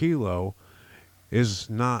 And now Kilo is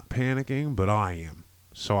not panicking, but I am.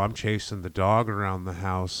 So I'm chasing the dog around the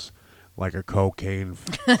house like a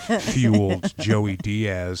cocaine-fueled Joey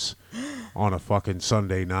Diaz on a fucking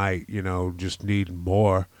Sunday night, just needing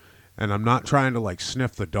more. And I'm not trying to,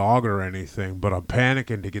 sniff the dog or anything, but I'm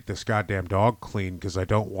panicking to get this goddamn dog clean because I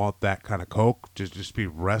don't want that kind of coke to just be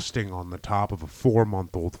resting on the top of a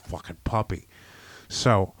 4-month-old fucking puppy.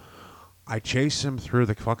 So I chase him through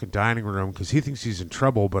the fucking dining room because he thinks he's in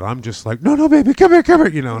trouble, but I'm just like, no, baby, come here,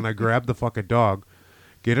 and I grab the fucking dog,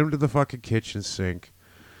 get him to the fucking kitchen sink,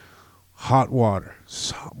 hot water.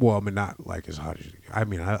 Not like as hot as I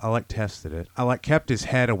tested it. I kept his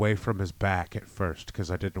head away from his back at first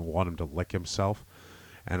because I didn't want him to lick himself.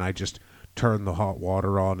 And I just turned the hot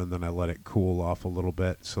water on and then I let it cool off a little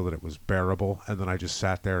bit so that it was bearable. And then I just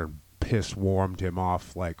sat there and warmed him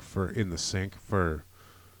off in the sink for,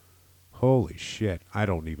 holy shit, I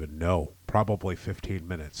don't even know. Probably 15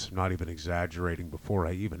 minutes, not even exaggerating, before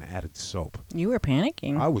I even added soap. You were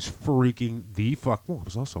panicking. I was freaking the fuck. Well, I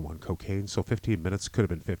was also on cocaine, so 15 minutes could have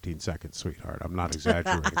been 15 seconds, sweetheart. I'm not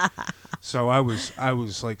exaggerating. So I was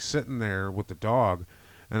sitting there with the dog,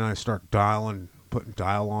 and I start putting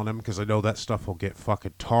dial on him because I know that stuff will get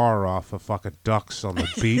fucking tar off of fucking ducks on the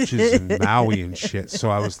beaches in Maui and shit. So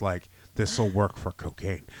I was like, this will work for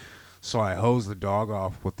cocaine. So I hose the dog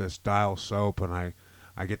off with this dial soap, and I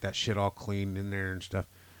get that shit all cleaned in there and stuff.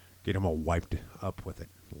 Get him all wiped up with it,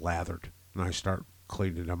 lathered. And I start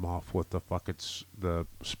cleaning him off with the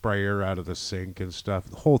sprayer out of the sink and stuff.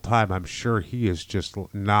 The whole time I'm sure he is just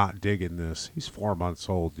not digging this. He's 4 months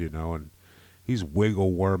old, and he's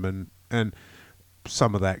wiggle worming. And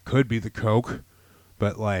some of that could be the coke,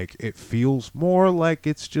 but it feels more like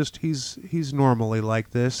it's just he's normally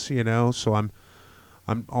like this, So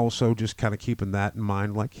I'm also just kind of keeping that in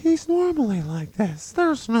mind, he's normally like this.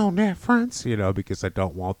 There's no difference, because I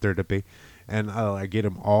don't want there to be. And I get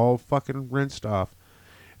him all fucking rinsed off,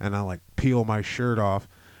 and I peel my shirt off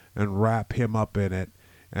and wrap him up in it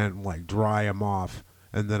and dry him off.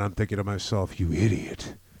 And then I'm thinking to myself, you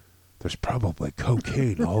idiot, there's probably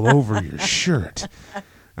cocaine all over your shirt.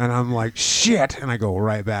 And I'm like, shit. And I go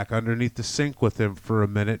right back underneath the sink with him for a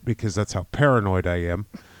minute because that's how paranoid I am.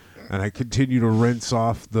 And I continue to rinse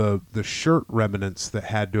off the shirt remnants that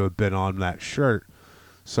had to have been on that shirt.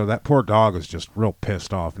 So that poor dog is just real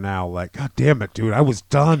pissed off now. God damn it, dude, I was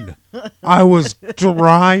done. I was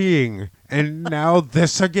drying. And now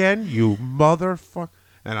this again, you motherfucker.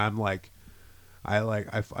 And I'm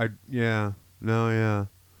yeah.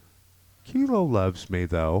 Kilo loves me,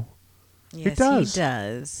 though. Yes, he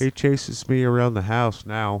does. He chases me around the house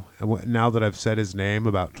now. And now that I've said his name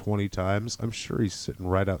about 20 times, I'm sure he's sitting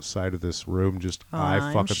right outside of this room, just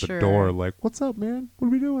eye fuck at the door, what's up, man? What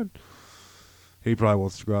are we doing? He probably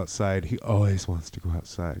wants to go outside. He always wants to go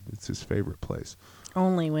outside. It's his favorite place.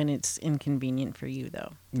 Only when it's inconvenient for you,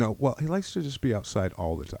 though. No, well, he likes to just be outside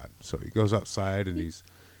all the time. So he goes outside and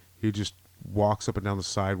he just walks up and down the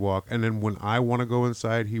sidewalk, and then when I want to go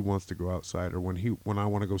inside, he wants to go outside, or when I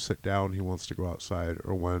want to go sit down, he wants to go outside,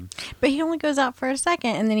 or when. But he only goes out for a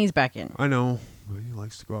second, and then he's back in. I know, but he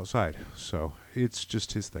likes to go outside, so it's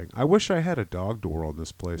just his thing. I wish I had a dog door on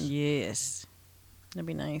this place. Yes, that'd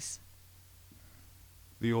be nice.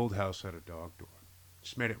 The old house had a dog door.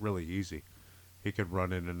 Just made it really easy. He could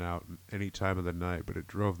run in and out any time of the night, but it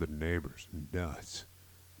drove the neighbors nuts.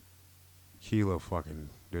 Kilo fucking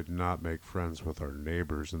did not make friends with our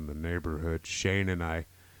neighbors in the neighborhood. Shane and I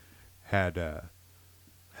had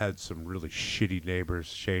had some really shitty neighbors.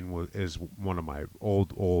 Shane is one of my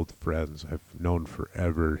old friends I've known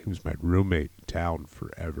forever. He was my roommate in town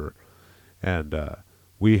forever. And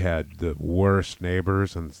we had the worst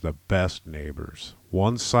neighbors and the best neighbors.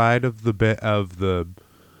 One side of the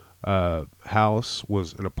house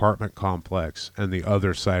was an apartment complex, and the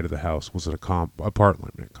other side of the house was an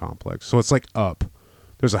apartment complex. So it's like up.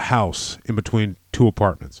 There's a house in between two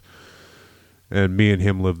apartments. And me and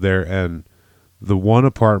him lived there, and the one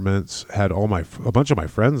apartments had a bunch of my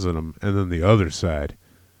friends in them, and then the other side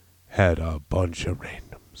had a bunch of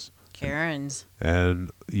randoms. Karens. And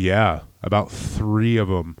yeah, about 3 of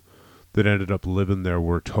them that ended up living there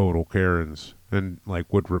were total Karens, and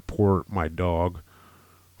like would report my dog.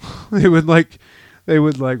 they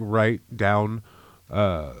would write down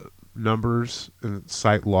numbers and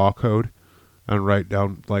cite law code, and write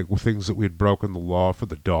down like things that we had broken the law for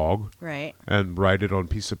the dog. Right. And write it on a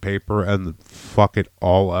piece of paper and fuck it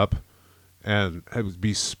all up. And it would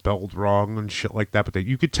be spelled wrong and shit like that. But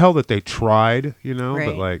you could tell that they tried, Right.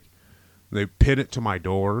 but like they pin it to my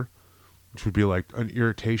door, which would be like an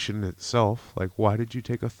irritation itself. Like, why did you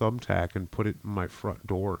take a thumbtack and put it in my front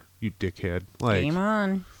door, you dickhead? Like, Game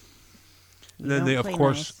on. And then they, of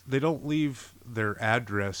course, nice. they don't leave their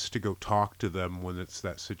address to go talk to them when it's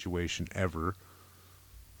that situation ever.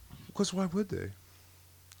 Because why would they?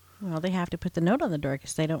 Well, they have to put the note on the door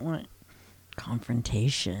because they don't want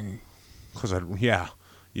confrontation. Because yeah.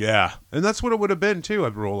 And that's what it would have been, too.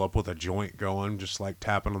 I'd roll up with a joint going, just like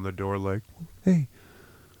tapping on the door like, hey,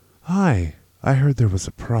 hi, I heard there was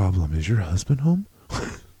a problem. Is your husband home?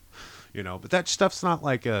 But that stuff's not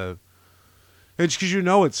like a... It's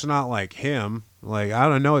because it's not like him. Like, I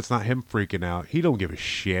don't know, it's not him freaking out. He don't give a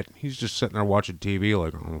shit. He's just sitting there watching TV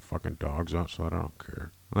like, oh, fucking dog's outside, I don't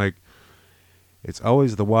care. Like, it's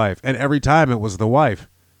always the wife. And every time it was the wife.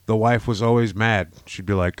 The wife was always mad. She'd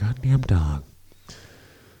be like, goddamn dog.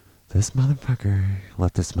 This motherfucker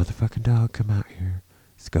let this motherfucking dog come out here.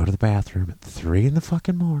 Let's go to the bathroom at 3 in the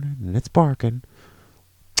fucking morning, and it's barking.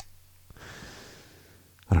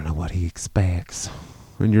 I don't know what he expects.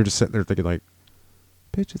 And you're just sitting there thinking like,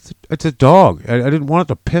 bitch, it's a dog. I didn't want it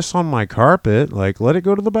to piss on my carpet. Like, let it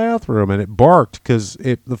go to the bathroom. And it barked because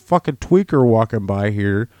the fucking tweaker walking by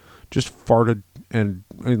here just farted and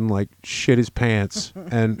like shit his pants.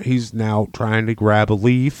 And he's now trying to grab a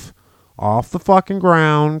leaf off the fucking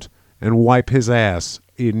ground and wipe his ass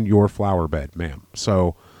in your flower bed, ma'am.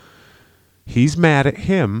 So he's mad at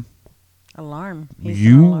him. Alarm. He's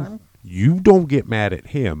an alarm. You don't get mad at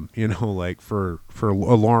him, like for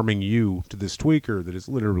alarming you to this tweaker that is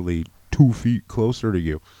literally 2 feet closer to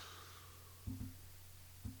you.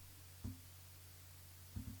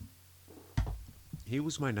 He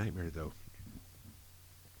was my nightmare, though.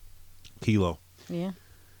 Kilo. Yeah.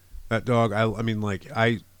 That dog,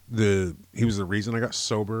 he was the reason I got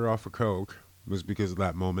sober off of coke, was because of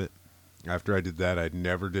that moment. After I did that, I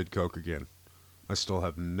never did coke again. I still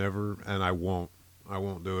have never, and I won't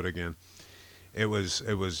do it again. It was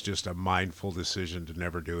just a mindful decision to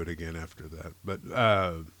never do it again after that. But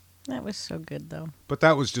that was so good though. But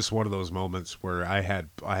that was just one of those moments where I had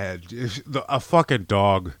a fucking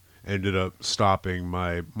dog ended up stopping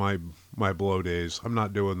my blow days. I'm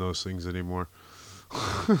not doing those things anymore.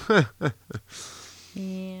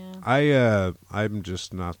 Yeah. I'm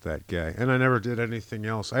just not that guy. And I never did anything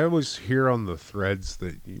else. I always hear on the threads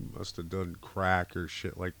that you must have done crack or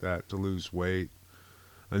shit like that to lose weight.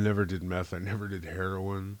 I never did meth. I never did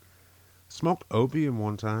heroin. Smoked opium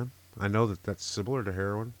one time. I know that that's similar to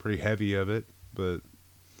heroin. Pretty heavy of it, but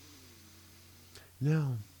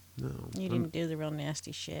no. You didn't do the real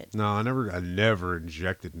nasty shit. No, I never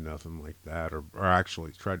injected nothing like that, or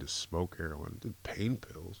actually tried to smoke heroin. Did pain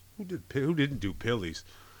pills? Who didn't do pillies?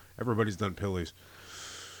 Everybody's done pillies.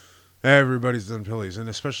 And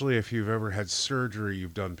especially if you've ever had surgery,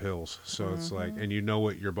 you've done pills. So it's like, and you know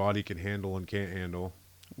what your body can handle and can't handle.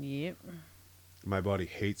 Yep. My body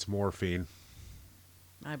hates morphine.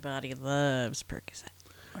 My body loves Percocet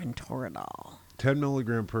and Toradol. 10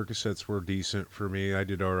 milligram Percocets were decent for me. I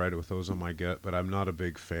did all right with those on my gut, but I'm not a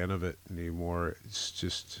big fan of it anymore. It's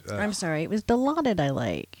just... I'm sorry. It was Dilaudid I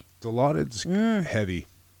like. Dilaudid's heavy.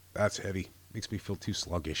 That's heavy. Makes me feel too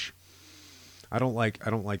sluggish. I don't like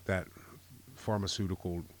that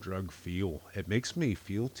pharmaceutical drug feel. It makes me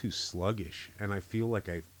feel too sluggish, and I feel like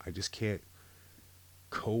I just can't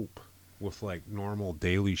cope with like normal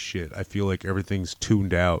daily shit. I feel like everything's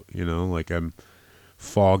tuned out, like I'm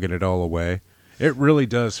fogging it all away. It really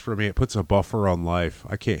does for me. It puts a buffer on life.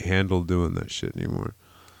 I can't handle doing that shit anymore.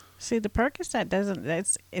 See, the Percocet doesn't.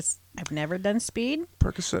 It's. I've never done speed,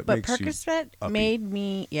 Percocet but makes Percocet you uppy. made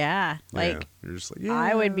me. Yeah, like you're just like, yeah,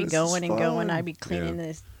 I would be this going is and going. fun. I'd be cleaning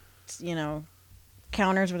this,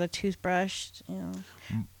 counters with a toothbrush.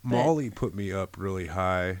 Molly put me up really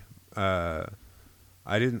high. I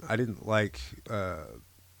didn't like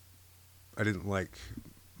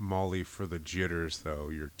Molly for the jitters though.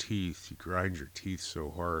 Your teeth, you grind your teeth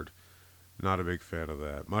so hard. Not a big fan of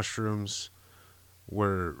that. Mushrooms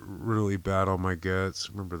were really bad on my guts.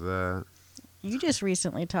 Remember that? You just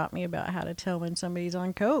recently taught me about how to tell when somebody's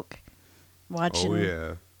on coke. Watching Oh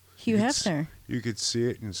yeah. Hugh Hefner. You could see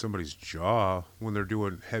it in somebody's jaw when they're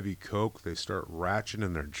doing heavy coke. They start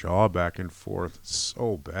ratcheting their jaw back and forth. It's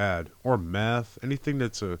so bad. Or meth, anything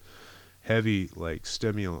that's a heavy like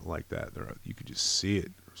stimulant like that. You could just see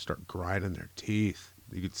it start grinding their teeth.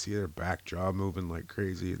 You could see their back jaw moving like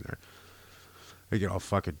crazy, and they get all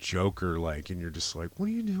fucking Joker like, and you're just like, "What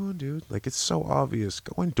are you doing, dude? Like, it's so obvious.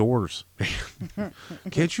 Go indoors.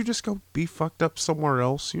 Can't you just go be fucked up somewhere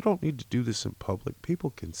else? You don't need to do this in public. People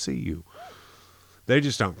can see you." They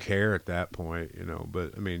just don't care at that point,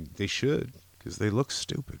 But I mean, they should, because they look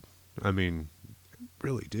stupid. I mean,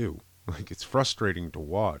 really do. Like, it's frustrating to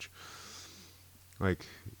watch. Like,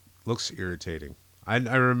 looks irritating. I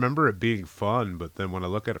remember it being fun, but then when I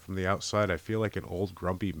look at it from the outside, I feel like an old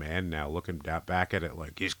grumpy man now, looking back at it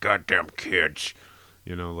like, these goddamn kids,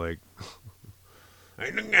 like,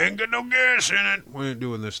 ain't got no gas in it. We ain't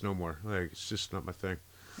doing this no more. Like, it's just not my thing.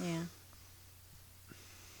 Yeah.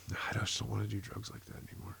 I just don't want to do drugs like that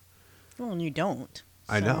anymore. Well, and you don't.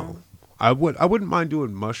 I know. I wouldn't mind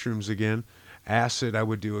doing mushrooms again. Acid I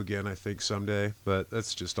would do again, I think, someday. But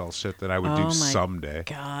that's just all shit that I would do someday.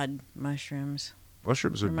 God, mushrooms.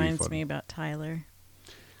 Mushrooms would be fun. Reminds me about Tyler.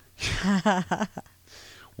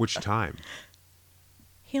 Which time?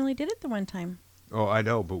 He only did it the one time. Oh, I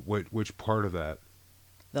know, but which part of that?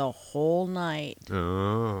 The whole night.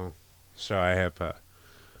 Oh, so I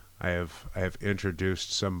have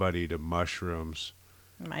introduced somebody to mushrooms.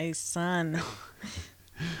 My son.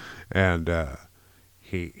 And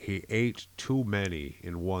he ate too many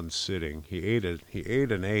in one sitting. He ate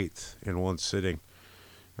an eighth in one sitting,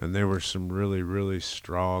 and there were some really, really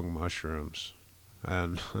strong mushrooms.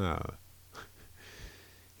 And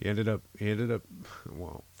he ended up.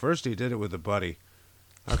 Well, first he did it with a buddy.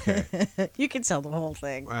 Okay. You can tell the whole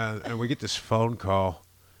thing. And we get this phone call,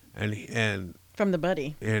 and from the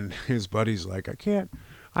buddy. And his buddy's like, I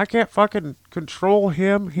can't fucking control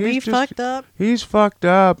him. He's fucked up. He's fucked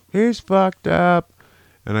up. He's fucked up.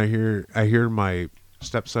 And I hear my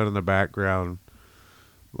stepson in the background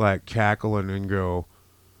like cackling and go,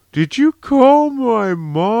 "Did you call my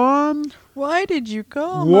mom? Why did you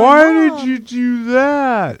call Why my mom? did you do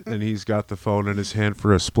that?" And he's got the phone in his hand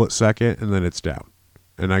for a split second, and then it's down.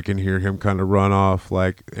 And I can hear him kind of run off,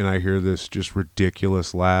 and I hear this just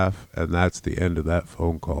ridiculous laugh, and that's the end of that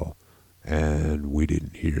phone call. And we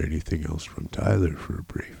didn't hear anything else from Tyler for a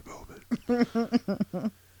brief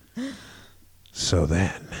moment. So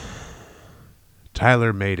then,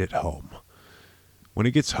 Tyler made it home. When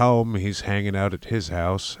he gets home, he's hanging out at his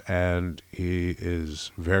house, and he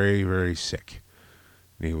is very, very sick.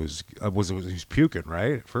 He was puking,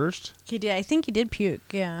 right, at first? He did. I think he did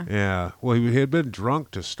puke, yeah. Yeah. Well, he had been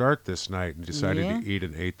drunk to start this night and decided to eat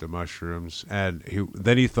and ate the mushrooms. And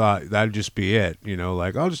then he thought that'd just be it.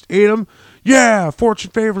 Like, I'll just eat them. Yeah,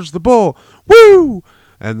 fortune favors the bull. Woo!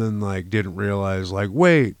 And then, didn't realize,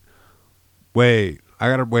 wait. I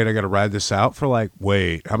gotta ride this out for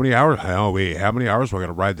how many hours? How many hours do I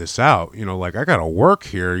gotta ride this out? I gotta work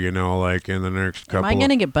here, in the next couple. Am I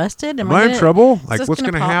gonna get busted? Am I in trouble? What's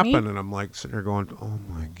gonna happen? Me? And I'm sitting there going, oh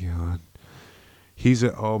my God. He's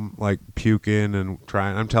at home, puking and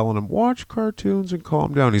trying. I'm telling him, watch cartoons and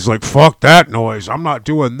calm down. He's like, fuck that noise. I'm not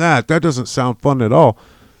doing that. That doesn't sound fun at all.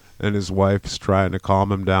 And his wife's trying to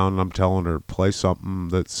calm him down. And I'm telling her, play something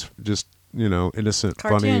that's just, innocent,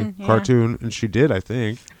 funny cartoon. And she did, I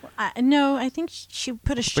think. No, I think she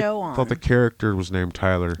put a show on. I thought the character was named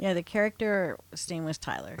Tyler. Yeah, the character's name was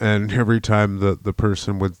Tyler. And every time the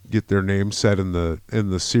person would get their name said in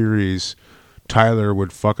the series, Tyler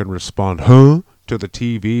would fucking respond, huh? To the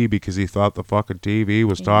TV, because he thought the fucking TV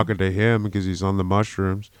was talking to him because he's on the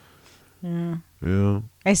mushrooms. Yeah. Yeah.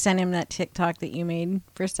 I sent him that TikTok that you made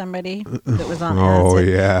for somebody that was on Oh, acid.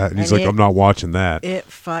 yeah. And he's like, I'm not watching that. It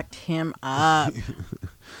fucked him up.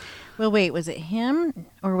 Well, wait, was it him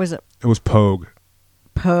or was it? It was Pogue.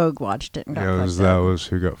 Pogue watched it and got fucked that up. was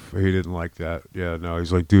he didn't like that. Yeah, no,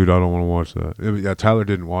 he's like, dude, I don't want to watch that. Yeah, Tyler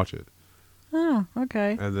didn't watch it. Oh,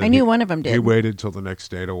 okay. And then I knew one of them did. He waited till the next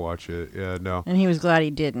day to watch it. Yeah, no. And he was glad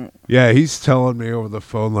he didn't. Yeah, he's telling me over the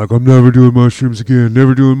phone, like, I'm never doing mushrooms again.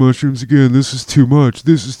 Never doing mushrooms again. This is too much.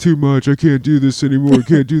 This is too much. I can't do this anymore.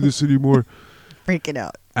 Can't do this anymore. Freaking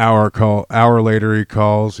out. Hour later he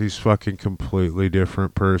calls. He's fucking completely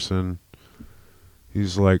different person.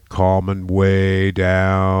 He's like calming way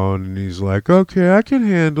down. And he's like, okay, I can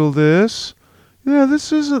handle this. Yeah,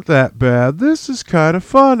 this isn't that bad. This is kind of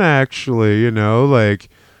fun, actually, like,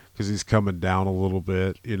 because he's coming down a little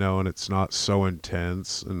bit, and it's not so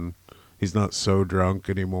intense, and he's not so drunk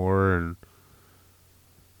anymore, and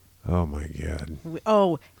oh my God.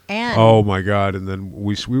 Oh my God. And then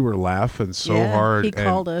we were laughing so hard. He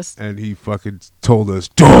called us. And he fucking told us,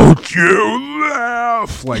 don't you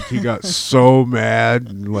laugh. Like he got so mad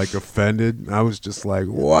and like offended. And I was just like,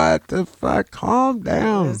 what the fuck? Calm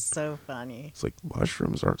down. It was so funny. It's like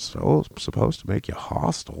mushrooms aren't supposed to make you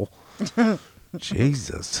hostile.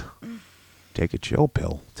 Jesus. Take a chill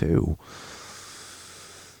pill too.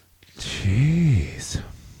 Jeez.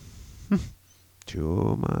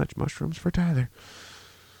 Too much mushrooms for Tyler.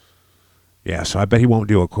 Yeah, so I bet he won't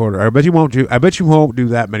do a quarter. I bet you won't do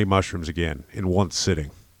that many mushrooms again in one sitting.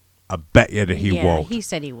 I bet you that he won't. He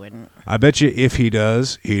said he wouldn't. I bet you if he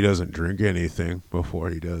does, he doesn't drink anything before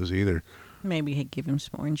he does either. Maybe he'd give him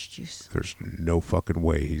some orange juice. There's no fucking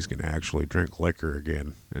way he's going to actually drink liquor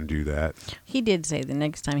again and do that. He did say the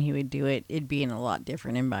next time he would do it, it'd be in a lot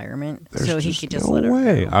different environment. There's so he could just let her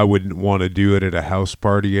way. go. I wouldn't want to do it at a house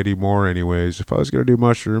party anymore anyways. If I was going to do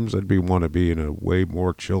mushrooms, I'd want to be in a way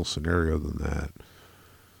more chill scenario than that.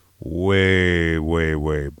 Way, way,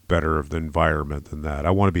 way better of the environment than that. I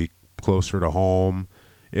want to be closer to home.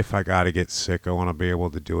 If I got to get sick, I want to be able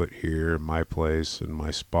to do it here in my place, in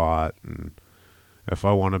my spot, and if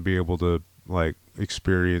I want to be able to, like,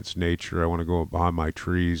 experience nature, I want to go behind my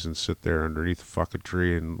trees and sit there underneath a fucking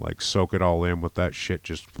tree and, like, soak it all in with that shit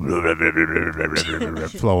just flowing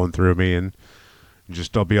through me. And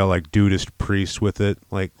just I'll be a, like, dudist priest with it,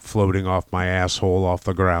 like, floating off my asshole off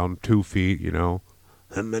the ground 2 feet,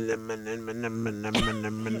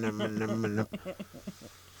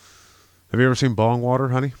 Have you ever seen Bong Water,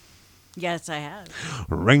 honey? Yes, I have.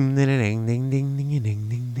 Ring ding ding ding ding ding ding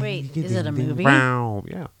ding. Wait, is it a movie?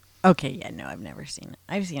 Yeah. Okay, yeah, no, I've never seen it.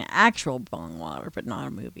 I've seen actual bong water, but not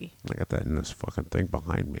a movie. I got that in this fucking thing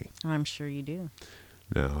behind me. I'm sure you do.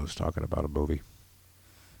 No, I was talking about a movie.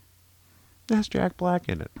 That's Jack Black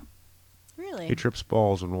in it. Really? He trips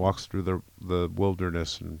balls and walks through the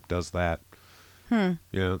wilderness and does that.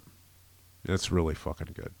 Yeah. It's really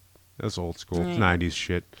fucking good. That's old school, 90s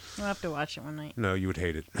shit. I'll have to watch it one night. No, you would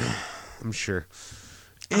hate it. I'm sure.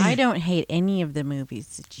 I don't hate any of the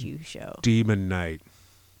movies that you show. Demon Night.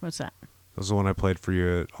 What's that? That was the one I played for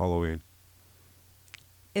you at Halloween.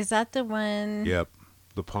 Is that the one? Yep.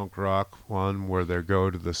 The punk rock one where they go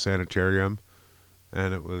to the sanitarium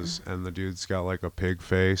and the dude's got like a pig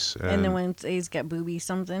face. And the one he's got booby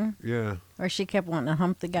something? Yeah. Or she kept wanting to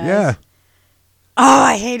hump the guys? Yeah. Oh,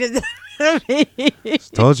 I hated that movie.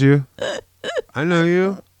 Told you. I know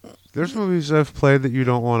you. There's movies I've played that you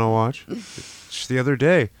don't want to watch. Just the other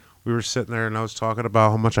day, we were sitting there and I was talking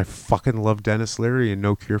about how much I fucking love Dennis Leary and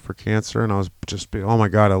No Cure for Cancer. And I was just, oh my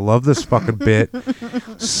God, I love this fucking bit.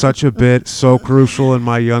 Such a bit. So crucial in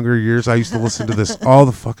my younger years. I used to listen to this all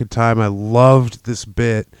the fucking time. I loved this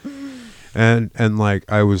bit. And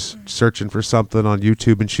like, I was searching for something on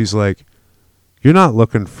YouTube and she's like, you're not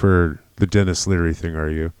looking for the Dennis Leary thing, are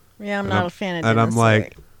you? Yeah, I'm not a fan of Dennis. And I'm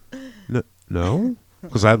like, no,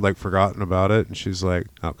 because I'd like forgotten about it. And she's like,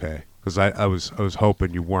 okay, because I was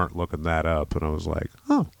hoping you weren't looking that up, and I was like,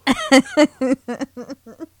 oh,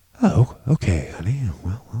 oh, okay, honey.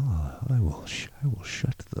 Well, I will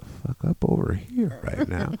shut the fuck up over here right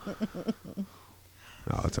now.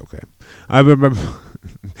 Oh, it's okay. I remember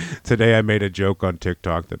today I made a joke on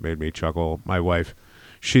TikTok that made me chuckle. My wife.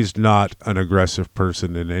 She's not an aggressive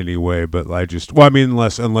person in any way, but unless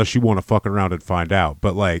you want to fuck around and find out.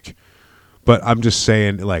 But I'm just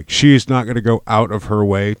saying, like, she's not going to go out of her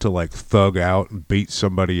way to, like, thug out and beat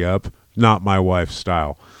somebody up. Not my wife's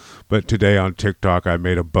style. But today on TikTok, I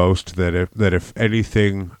made a boast that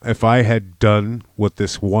if I had done what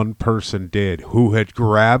this one person did, who had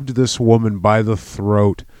grabbed this woman by the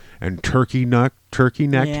throat and turkey necked,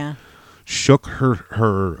 yeah. shook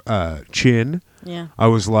her chin. Yeah. I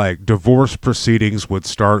was like, divorce proceedings would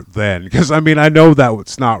start then. Because, I mean, I know that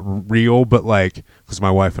it's not real, but, like, because my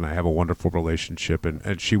wife and I have a wonderful relationship,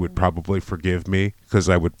 and she would probably forgive me, because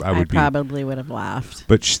I probably would have laughed.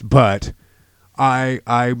 But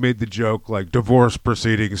I made the joke like divorce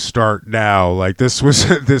proceedings start now. Like this was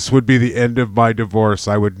this would be the end of my divorce.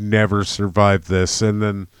 I would never survive this.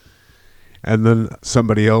 And then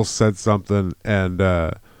somebody else said something, and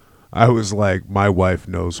I was like, my wife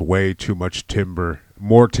knows way too much timber,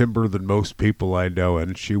 more timber than most people I know,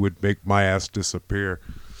 and she would make my ass disappear.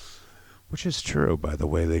 Which is true, by the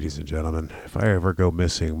way, ladies and gentlemen. If I ever go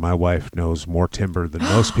missing, my wife knows more timber than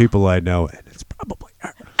most people I know, and it's probably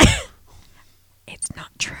her. It's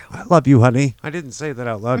not true. I love you, honey. I didn't say that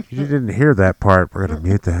out loud. You didn't hear that part. We're going to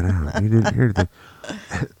mute that out. You didn't hear the...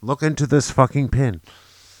 Look into this fucking pin.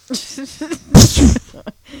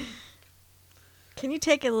 Can you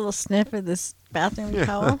take a little sniff of this bathroom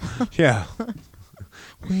towel? Yeah.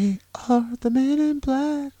 We are the men in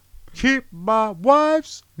black. Keep my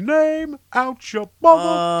wife's name out your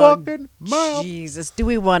motherfucking mouth. Jesus, do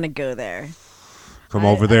we want to go there? Come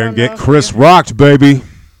over there and get Chris rocked, baby.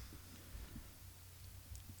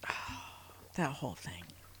 That whole thing.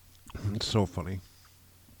 It's so funny.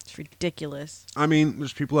 It's ridiculous. I mean,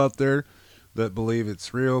 there's people out there that believe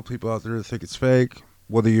it's real, people out there that think it's fake.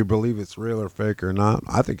 Whether you believe it's real or fake or not,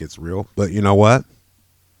 I think it's real. But you know what?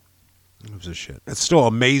 Who gives a shit? It's still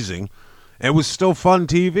amazing. It was still fun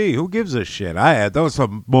TV. Who gives a shit? That was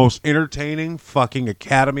the most entertaining fucking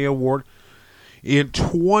Academy Award in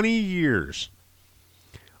 20 years.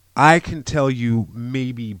 I can tell you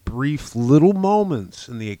maybe brief little moments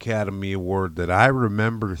in the Academy Award that I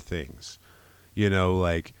remember things. You know,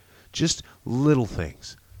 like just little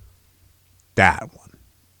things. That one.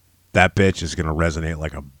 That bitch is going to resonate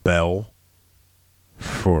like a bell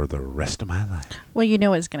for the rest of my life. Well, you know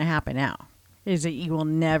what's going to happen now is that you will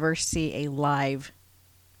never see a live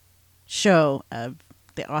show of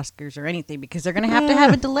the Oscars or anything because they're going to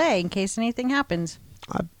have a delay in case anything happens.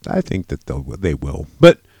 I think that they will.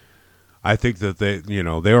 But I think that they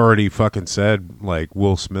already fucking said, like,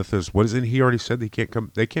 Will Smith is, what is it? He already said he can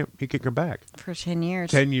come back. For 10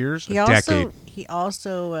 years. 10 years? Decade. He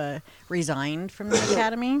also resigned from the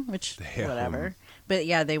Academy, which, whatever. But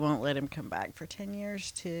yeah, they won't let him come back for 10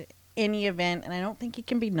 years to any event, and I don't think he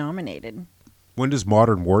can be nominated. When does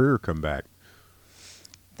Modern Warrior come back?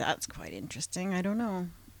 That's quite interesting. I don't know.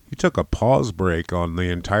 He took a pause break on the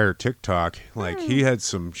entire TikTok. Like, he had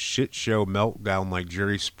some shit show meltdown like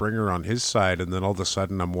Jerry Springer on his side, and then all of a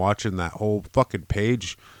sudden I'm watching that whole fucking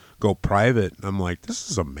page go private. I'm like, this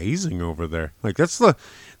is amazing over there. Like, this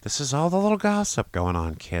is all the little gossip going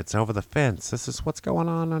on, kids, over the fence. This is what's going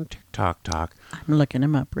on TikTok talk. I'm looking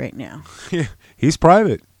him up right now. Yeah, he's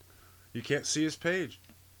private. You can't see his page.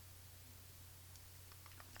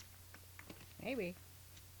 Maybe.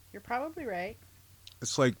 You're probably right.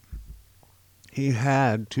 It's like he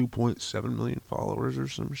had 2.7 million followers or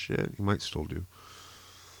some shit. He might still do.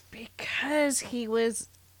 Because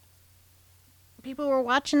people were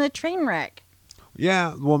watching the train wreck.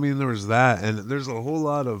 Yeah, well, I mean, there was that, and there's a whole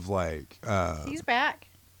lot of, like... He's back.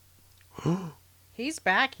 He's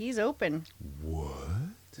back. He's open. What?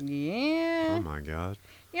 Yeah. Oh, my God.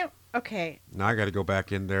 Yep. Okay. Now I got to go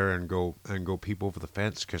back in there and go peep over the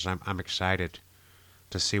fence because I'm excited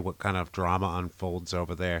to see what kind of drama unfolds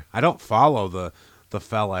over there. I don't follow the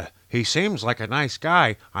fella. He seems like a nice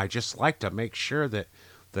guy. I just like to make sure that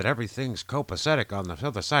everything's copacetic on the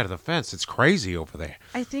other side of the fence. It's crazy over there.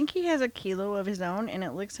 I think he has a kilo of his own, and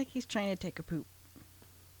it looks like he's trying to take a poop.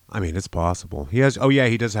 I mean, it's possible. He has. Oh yeah,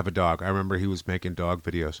 he does have a dog. I remember he was making dog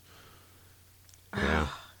videos. Yeah.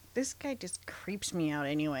 This guy just creeps me out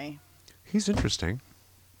anyway. He's interesting.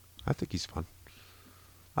 I think he's fun.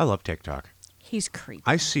 I love TikTok. He's creepy.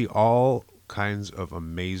 I see all kinds of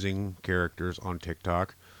amazing characters on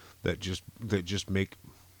TikTok that just make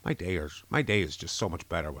my day is just so much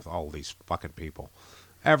better with all these fucking people.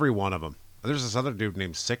 Every one of them. There's this other dude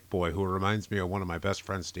named Sick Boy who reminds me of one of my best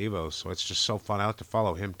friends, Steve-O's, so it's just so fun. I like to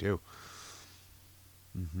follow him too.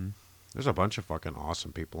 Mm-hmm. There's a bunch of fucking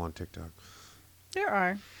awesome people on TikTok. There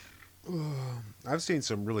are. I've seen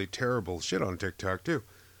some really terrible shit on TikTok too.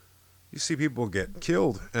 You see people get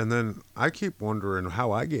killed, and then I keep wondering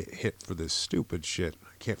how I get hit for this stupid shit.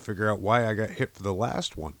 I can't figure out why I got hit for the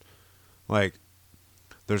last one. Like,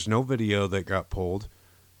 there's no video that got pulled.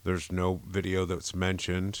 There's no video that's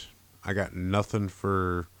mentioned. I got nothing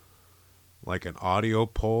for, like, an audio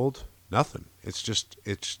pulled. Nothing. It's just,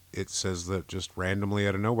 it says that just randomly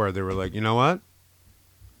out of nowhere, they were like, you know what?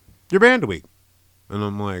 You're banned a week. And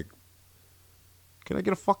I'm like, can I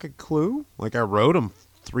get a fucking clue? Like, I wrote them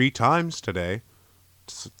 3 times today.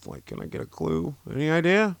 Just like, can I get a clue? Any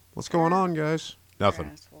idea? What's going on, guys?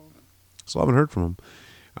 Nothing. Still haven't heard from them.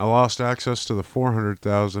 I lost access to the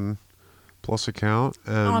 400,000 Plus account,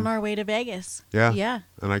 and On our way to Vegas. yeah, Yeah.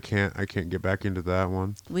 and I can't get back into that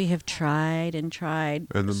one. We have tried and tried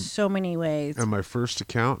so many ways. And my first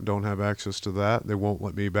account, don't have access to that. They won't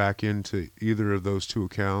let me back into either of those two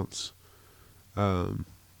accounts. That's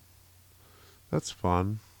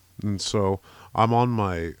fun. And so I'm on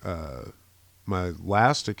my my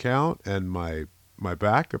last account and my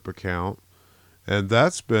backup account, and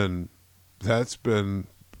that's all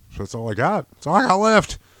I got. That's all I got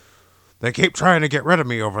left. They keep trying to get rid of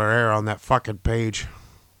me over there on that fucking page.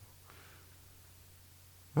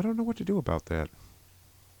 I don't know what to do about that.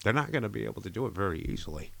 They're not going to be able to do it very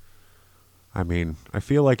easily. I mean, I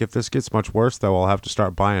feel like if this gets much worse, though, I'll have to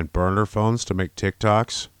start buying burner phones to make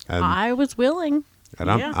TikToks. And I was willing.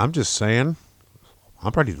 And I'm just saying,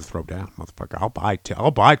 I'm ready to throw down, motherfucker.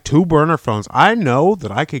 I'll buy 2 burner phones. I know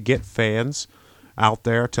that I could get fans out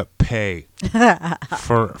there to pay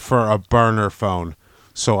for a burner phone.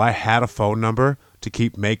 So I had a phone number to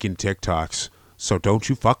keep making TikToks. So don't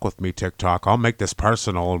you fuck with me, TikTok. I'll make this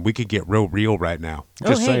personal, and we could get real right now.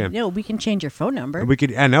 Just saying. No, we can change your phone number. We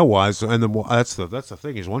could. I know, was, and then that's the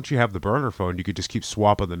thing is, once you have the burner phone, you could just keep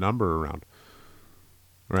swapping the number around,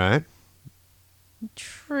 right?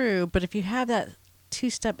 True, but if you have that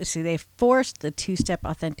 2-step, see, they forced the 2-step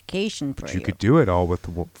authentication for you. You could do it all with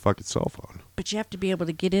the fucking cell phone. But you have to be able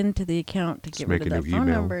to get into the account to Just get make rid a of that new phone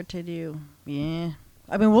email. number to do. Yeah,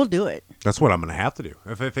 I mean, we'll do it. That's what I'm gonna have to do.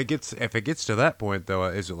 If it gets to that point, though,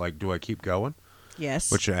 is it like, do I keep going?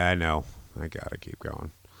 Yes. Which I know I gotta keep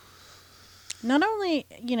going. Not only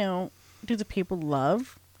do the people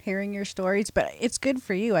love hearing your stories, but it's good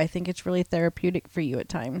for you. I think it's really therapeutic for you at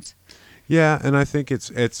times. Yeah, and I think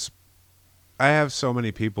it's. I have so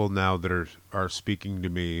many people now that are speaking to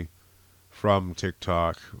me from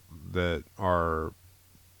TikTok that are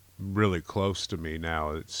really close to me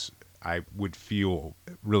now. I would feel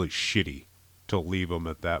really shitty to leave them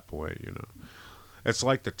at that point, It's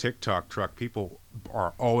like the TikTok truck. People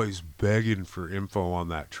are always begging for info on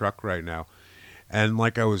that truck right now. And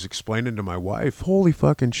like I was explaining to my wife, holy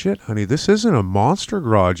fucking shit, honey, this isn't a Monster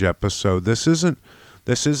Garage episode. This isn't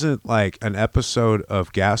like an episode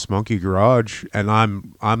of Gas Monkey Garage, and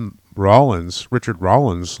I'm Richard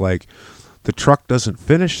Rollins. Like, the truck doesn't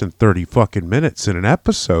finish in 30 fucking minutes in an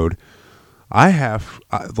episode.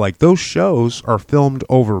 Those shows are filmed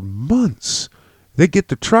over months. They get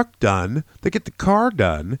the truck done, they get the car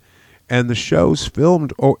done, and the show's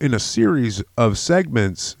filmed in a series of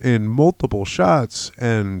segments in multiple shots,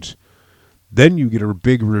 and then you get a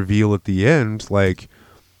big reveal at the end. Like,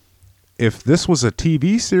 if this was a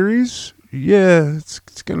TV series, yeah, it's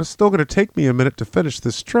still gonna take me a minute to finish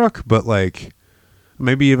this truck, but like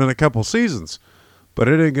maybe even a couple seasons. But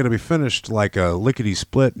it ain't gonna be finished like a lickety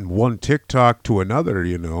split in one TikTok to another,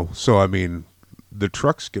 So I mean, the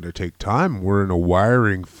truck's gonna take time. We're in a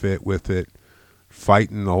wiring fit with it,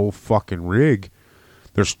 fighting the whole fucking rig.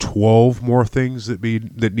 There's 12 more things that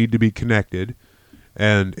need to be connected,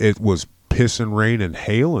 and it was pissing rain and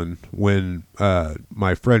hailing when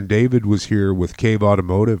my friend David was here with Cave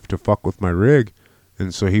Automotive to fuck with my rig,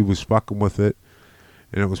 and so he was fucking with it,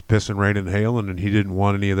 and it was pissing rain and hailing, and he didn't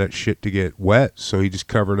want any of that shit to get wet, so he just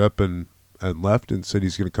covered up and left and said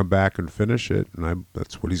he's going to come back and finish it, and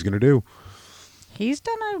that's what he's going to do. He's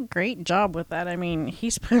done a great job with that. I mean,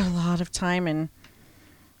 he's put a lot of time in.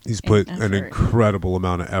 He's put an incredible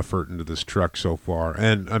amount of effort into this truck so far,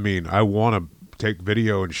 and I mean, I want to take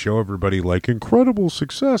video and show everybody like incredible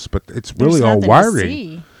success, but it's really all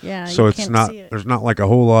wiring. Yeah, so it's not. There's not like a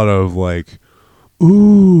whole lot of like,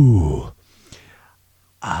 ooh,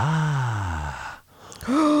 ah,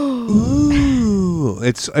 ooh.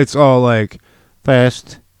 It's all like,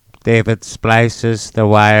 first David splices the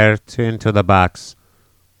wire into the box.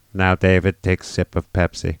 Now David takes a sip of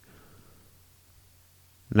Pepsi.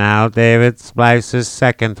 Now David splices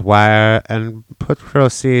second wire and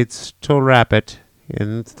proceeds to wrap it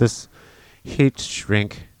in this heat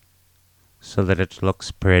shrink so that it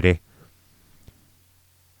looks pretty.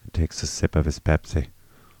 He takes a sip of his Pepsi.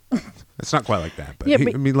 It's not quite like that, but, I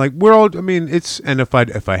mean, like, we're all. I mean, it's, and if I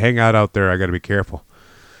hang out there, I got to be careful.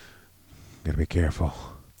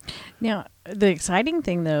 Now, the exciting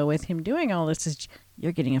thing though with him doing all this is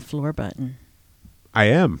you're getting a floor button. I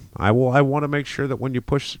am. I want to make sure that when you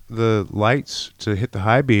push the lights to hit the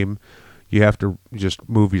high beam, you have to just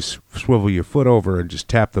swivel your foot over and just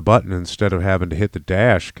tap the button instead of having to hit the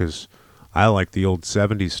dash, because I like the old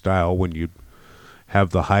 70s style when you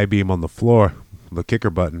have the high beam on the floor, the kicker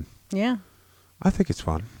button. Yeah. I think it's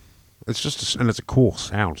fun. It's just, and it's a cool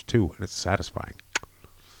sound too, and it's satisfying.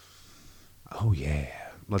 Oh yeah.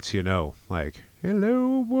 Lets you know, like,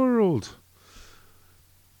 hello world.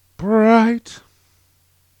 bright.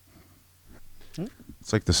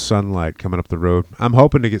 It's like the sunlight coming up the road. I'm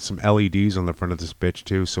hoping to get some LEDs on the front of this bitch,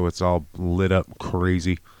 too, so it's all lit up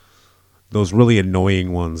crazy. Those really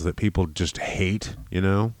annoying ones that people just hate, you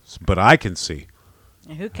know? But I can see.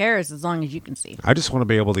 Who cares as long as you can see? I just want to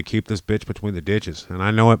be able to keep this bitch between the ditches. And I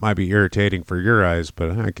know it might be irritating for your eyes,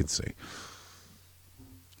 but I can see.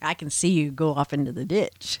 I can see you go off into the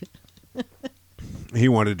ditch. He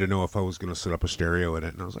wanted to know if I was going to set up a stereo in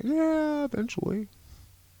it, and I was like, yeah, eventually.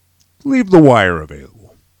 Leave the wire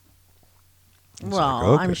available. Well, like,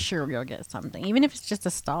 okay. I'm sure we'll get something, even if it's just a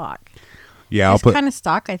stock. Yeah, This kind of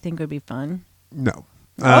stock I think would be fun. No.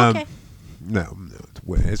 Okay. No.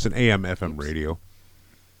 It's an AM FM radio.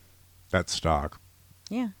 That's stock.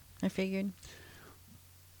 Yeah, I figured.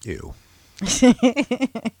 Ew.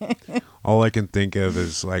 All I can think of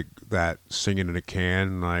is like that singing in a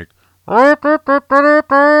can, like. And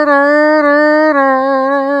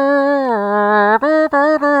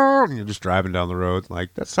you're just driving down the road.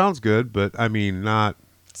 Like, that sounds good, but I mean, not.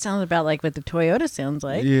 Sounds about like what the Toyota sounds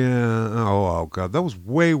like. Yeah. Oh God. That was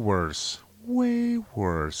way worse. Way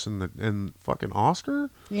worse. And fucking Oscar?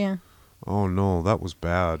 Yeah. Oh, no. That was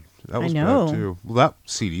bad. That was I know. bad, too. Well, that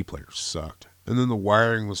CD player sucked. And then the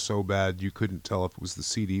wiring was so bad, you couldn't tell if it was the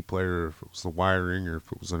CD player, or if it was the wiring, or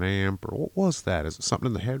if it was an amp, or what was that? Is it something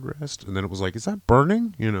in the headrest? And then it was like, is that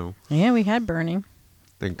burning? You know. Yeah, we had burning.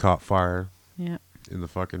 Then caught fire. Yeah. In the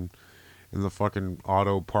fucking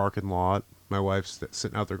auto parking lot. My wife's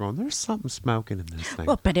sitting out there going, there's something smoking in this thing.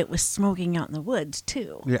 Well, but it was smoking out in the woods,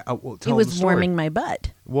 too. Yeah, well, it was warming my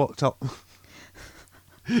butt. Well,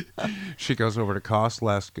 she goes over to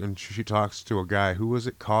Costless and she talks to a guy. Who was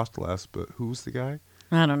it? Costless, but who's the guy?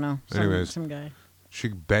 I don't know. Some guy. She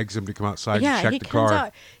begs him to come outside Yeah, and check he the comes car.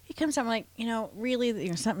 out. He comes out like,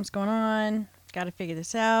 really, something's going on. Got to figure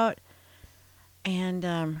this out. And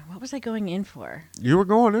what was I going in for? You were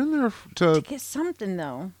going in there to get something,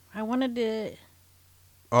 though. I wanted to.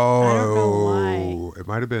 Oh, I don't know why. It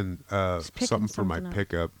might have been something for my up.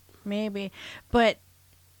 pickup. Maybe. But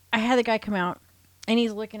I had the guy come out, and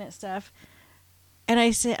he's looking at stuff. And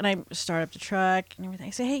I start up the truck and everything. I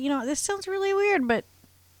say, hey, this sounds really weird, but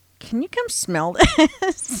can you come smell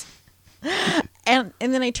this? and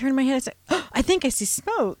then I turn my head and say, oh, I think I see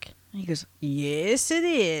smoke. And he goes, yes, it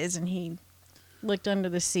is. And he looked under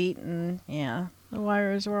the seat, and yeah, the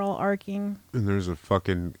wires were all arcing. And there's a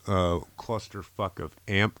fucking clusterfuck of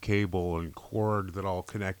amp cable and cord that all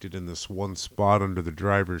connected in this one spot under the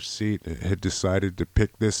driver's seat. It had decided to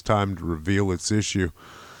pick this time to reveal its issue.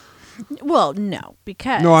 Well, no,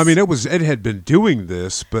 because... No, I mean, it had been doing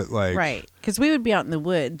this, but like... Right, because we would be out in the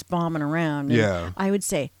woods bombing around. And yeah. I would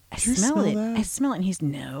say, I smell it. That? I smell it. And he's,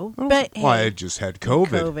 no. But, well, I just had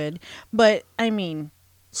COVID. But, I mean...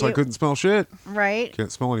 So I couldn't smell shit. Right. Can't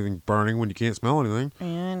smell anything burning when you can't smell anything.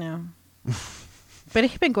 Yeah, I know. But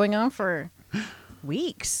it had been going on for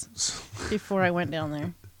weeks before I went down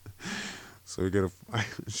there. So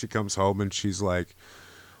she comes home and she's like,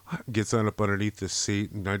 gets on up underneath the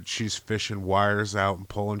seat and she's fishing wires out and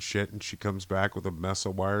pulling shit, and she comes back with a mess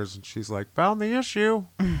of wires and she's like, found the issue.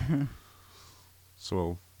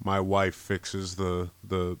 So my wife fixes the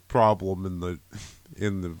problem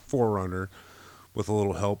in the Forerunner with a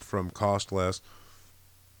little help from Costless.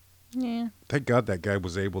 Yeah. Thank God that guy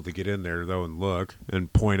was able to get in there, though, and look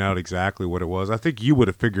and point out exactly what it was. I think you would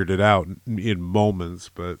have figured it out in moments,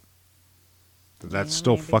 but that's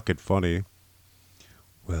still maybe. Fucking funny.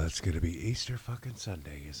 Well, it's going to be Easter fucking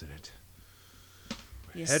Sunday, isn't it?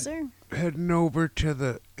 Yes, sir. Heading over to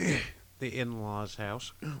the in-laws'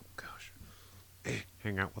 house. Oh, gosh.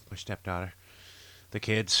 Hang out with my stepdaughter. The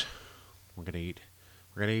kids. We're going to eat.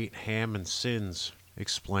 We're going to eat ham and sins.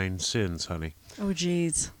 Explain sins, honey. Oh,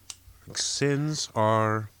 jeez. Sins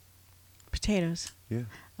are... potatoes. Yeah.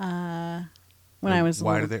 When I was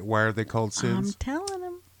why little, are they called sins? I'm telling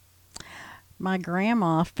them. My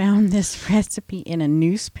grandma found this recipe in a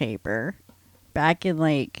newspaper back in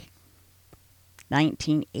like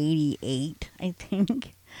 1988, I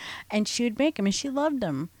think. And she would make them, and she loved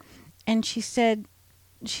them. And she said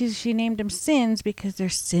she named them sins because they're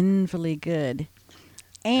sinfully good.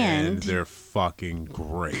 And they're fucking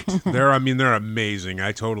great. They're amazing.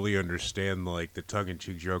 I totally understand like the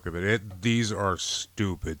tongue-in-cheek joke of it. These are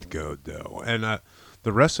stupid good though, and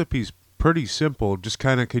the recipe's pretty simple. Just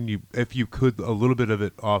kind of, if you could, a little bit of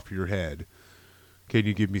it off your head. Can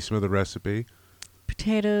you give me some of the recipe?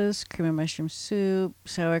 Potatoes, cream of mushroom soup,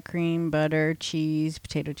 sour cream, butter, cheese,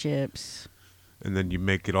 potato chips. And then you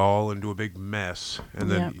make it all into a big mess. And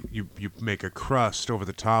then you make a crust over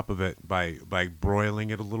the top of it by broiling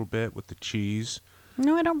it a little bit with the cheese.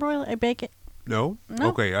 No, I don't broil it. I bake it. No? No.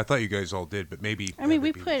 Okay, I thought you guys all did, but maybe. I mean, we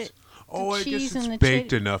maybe put it's- Oh, I cheese guess and it's the baked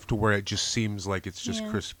cheddar. enough to where it just seems like it's just Yeah.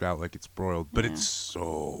 crisped out, like it's broiled. But Yeah. it's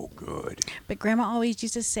so good. But Grandma always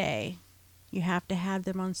used to say, you have to have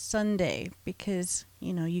them on Sunday because,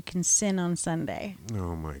 you can sin on Sunday.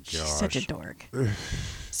 Oh my gosh. She's such a dork.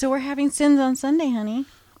 So we're having sins on Sunday, honey.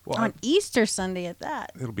 Well, On Easter Sunday at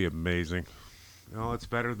that. it'll be amazing. Oh, it's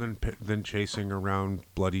better than chasing around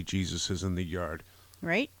bloody Jesuses in the yard.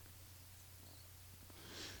 Right?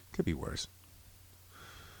 Could be worse.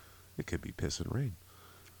 It could be piss and rain.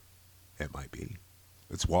 It might be.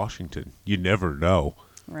 It's Washington. You never know.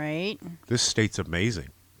 Right? This state's amazing.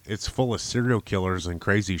 It's full of serial killers and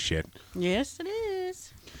crazy shit. Yes, it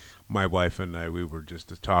is. My wife and I, we were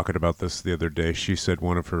just talking about this the other day. She said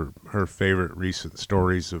one of her favorite recent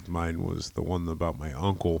stories of mine was the one about my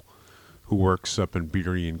uncle who works up in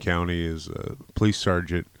Berrien County as a police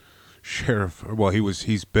sergeant, sheriff. Well,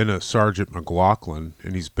 he's been a Sergeant McLaughlin,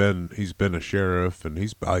 and he's been a sheriff, and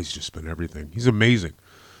he's just been everything. He's amazing.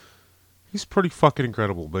 He's pretty fucking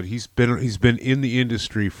incredible, but he's been in the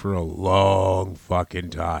industry for a long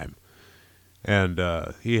fucking time. And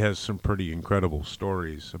he has some pretty incredible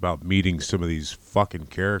stories about meeting some of these fucking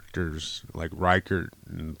characters like Reichert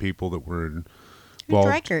and people that were involved. Who's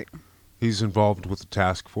Reichert? He's involved with the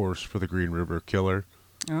task force for the Green River Killer.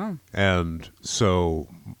 Oh. And so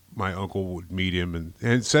my uncle would meet him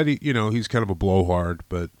and said he's kind of a blowhard,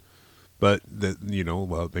 but that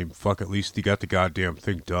well, I mean, fuck, at least he got the goddamn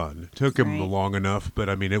thing done. It took him Right. long enough, but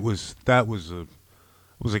I mean, it was a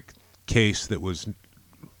case that was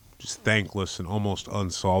just thankless and almost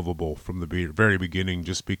unsolvable from the very beginning,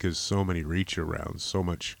 just because so many reach arounds, so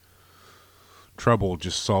much trouble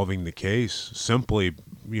just solving the case simply,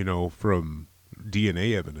 from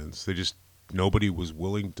DNA evidence. Nobody was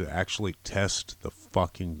willing to actually test the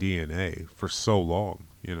fucking DNA for so long,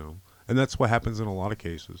 and that's what happens in a lot of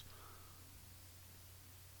cases.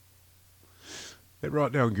 They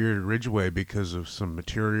brought down Gary Ridgway because of some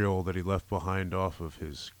material that he left behind off of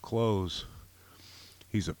his clothes.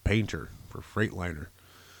 He's a painter for Freightliner.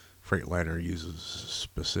 Freightliner uses a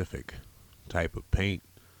specific type of paint.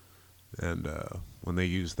 And when they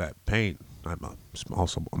use that paint, I'm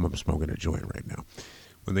smoking a joint right now.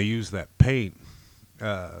 When they use that paint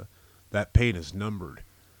is numbered.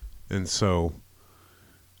 And so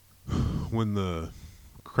when the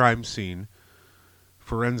crime scene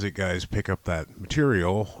forensic guys pick up that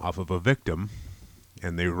material off of a victim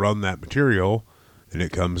and they run that material and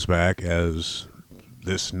it comes back as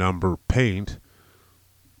this number paint,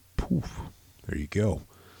 poof, there you go.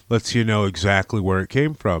 Lets you know exactly where it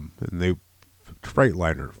came from. And they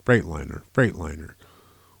Freightliner.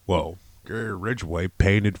 Well, Gary Ridgway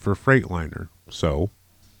painted for Freightliner, so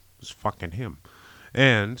it's fucking him.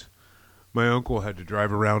 And my uncle had to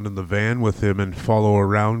drive around in the van with him and follow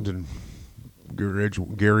around, and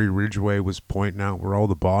Gary Ridgway was pointing out where all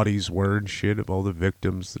the bodies were and shit of all the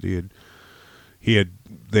victims that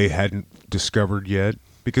they hadn't discovered yet,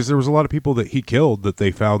 because there was a lot of people that he killed that they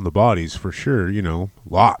found the bodies for sure,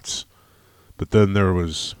 lots. But then there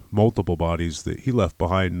was multiple bodies that he left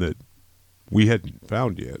behind that we hadn't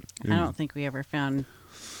found yet. I don't think we ever found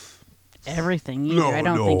everything either. No, I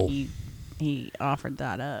don't no. think he offered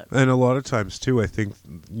that up. And a lot of times too, I think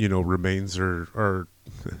remains are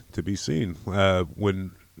to be seen.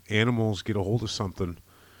 When animals get a hold of something,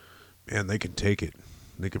 and they can take it,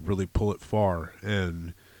 they could really pull it far.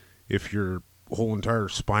 And if your whole entire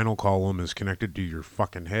spinal column is connected to your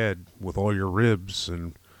fucking head with all your ribs,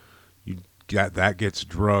 and that gets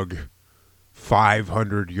drug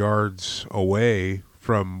 500 yards away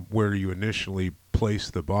from where you initially place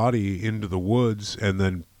the body into the woods, and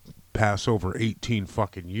then pass over 18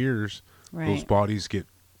 fucking years, Right.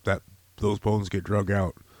 those bones get drug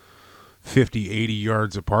out 50, 80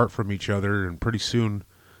 yards apart from each other, and pretty soon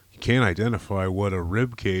you can't identify what a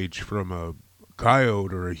rib cage from a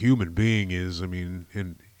coyote or a human being is. I mean,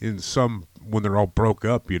 in some, when they're all broke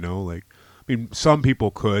up, some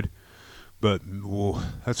people could, but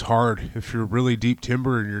that's hard. If you're really deep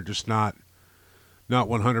timber and you're just not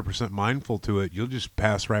 100% mindful to it, you'll just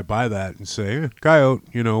pass right by that and say, coyote,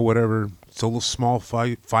 whatever. It's a little small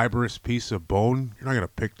fibrous piece of bone. You're not going to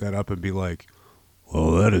pick that up and be like,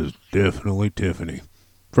 well, that is definitely Tiffany.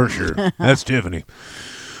 For sure. That's Tiffany.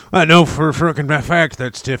 I know for a frickin' fact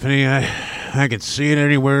that's Tiffany. I can see it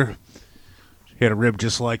anywhere. She had a rib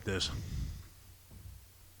just like this.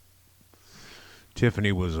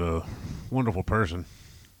 Tiffany was a wonderful person.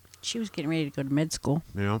 She was getting ready to go to med school,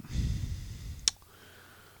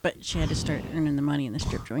 but she had to start earning the money in the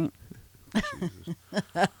strip joint.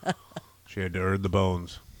 She had to earn the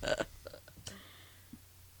bones.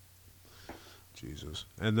 Jesus.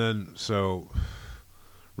 And then so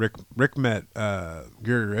Rick met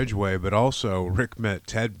Gary Ridgway, but also Rick met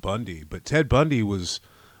Ted Bundy. But Ted Bundy was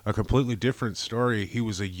a completely different story. He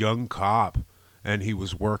was a young cop, and he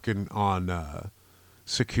was working on a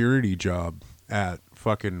security job at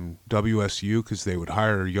fucking WSU because they would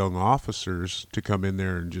hire young officers to come in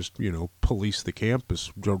there and just, police the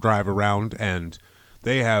campus, drive around, and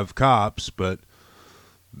they have cops, but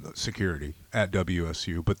security at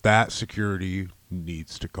WSU. But that security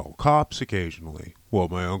needs to call cops occasionally. Well,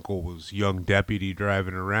 my uncle was young deputy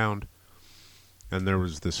driving around, and there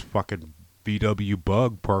was this fucking VW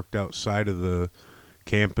Bug parked outside of the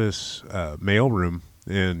campus mailroom,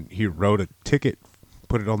 and he wrote a ticket,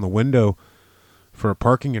 put it on the window for a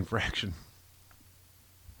parking infraction.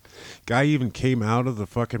 Guy even came out of the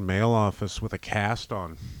fucking mail office with a cast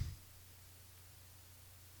on.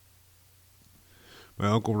 My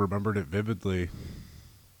uncle remembered it vividly.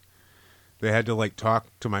 They had to talk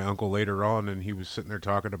to my uncle later on, and he was sitting there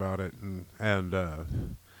talking about it, and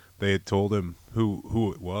they had told him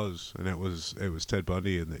who it was, and it was Ted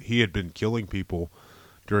Bundy, and that he had been killing people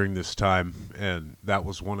during this time, and that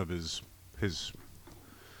was one of his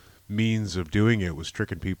means of doing it, was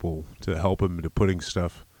tricking people to help him into putting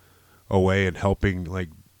stuff away and helping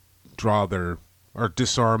draw their or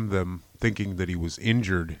disarm them, thinking that he was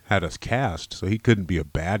injured, had a cast, so he couldn't be a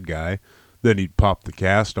bad guy. Then he'd pop the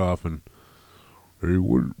cast off and, hey,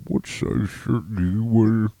 what size shirt do you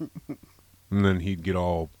wear? And then he'd get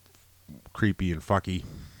all creepy and fucky.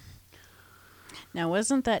 Now,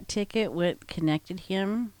 wasn't that ticket what connected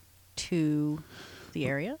him to the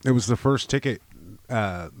area? It was the first ticket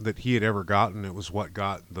that he had ever gotten. It was what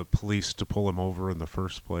got the police to pull him over in the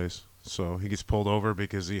first place. So he gets pulled over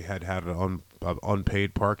because he had an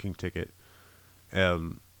unpaid parking ticket.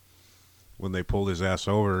 And when they pulled his ass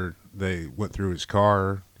over, they went through his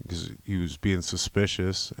car because he was being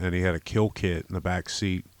suspicious, and he had a kill kit in the back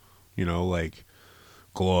seat,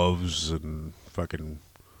 gloves and fucking,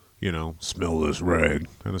 smell this rag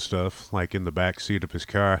kind of stuff, in the back seat of his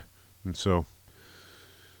car. And so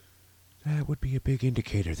that would be a big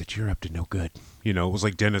indicator that you're up to no good. It was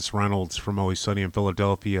like Dennis Reynolds from Always Sunny in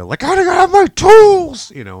Philadelphia, I gotta have my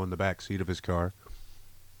tools, in the back seat of his car.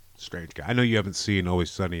 Strange guy. I know you haven't seen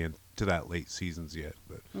Always Sunny into that late seasons yet,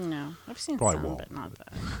 but no, I've seen probably some, won't, but not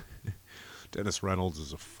that. Dennis Reynolds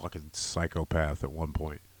is a fucking psychopath at one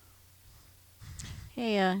point.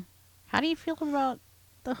 Hey, how do you feel about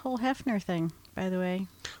the whole Hefner thing, by the way?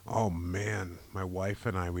 Oh man, my wife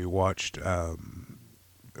and I, we watched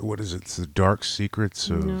what is it? It's the Dark Secrets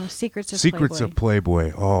of Secrets of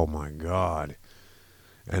Playboy. Oh my god.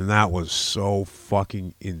 And that was so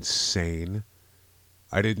fucking insane.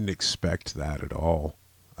 I didn't expect that at all.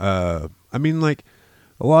 A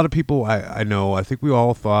lot of people I know, I think we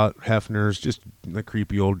all thought Hefner's just a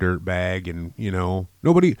creepy old dirt bag, and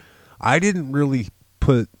I didn't really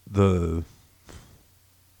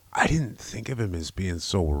I didn't think of him as being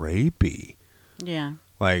so rapey. Yeah.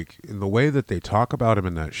 In the way that they talk about him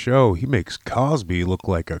in that show, he makes Cosby look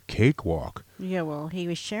like a cakewalk. Yeah, well, he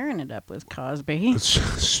was sharing it up with Cosby.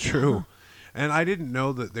 It's true. And I didn't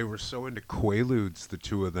know that they were so into Quaaludes, the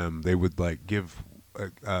two of them. They would give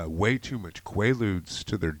way too much Quaaludes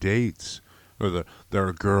to their dates or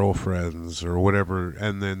their girlfriends or whatever,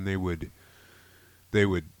 and then they would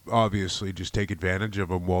obviously just take advantage of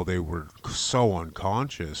them while they were so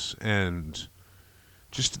unconscious. And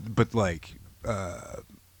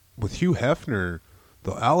with Hugh Hefner,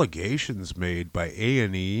 the allegations made by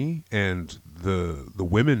A&E and the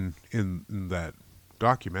women in that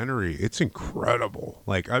documentary, it's incredible.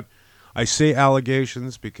 I say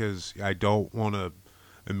allegations because I don't want to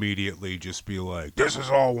immediately just be like, this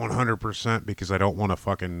is all 100%, because I don't want to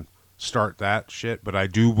fucking start that shit. But I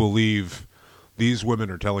do believe these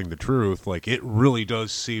women are telling the truth. It really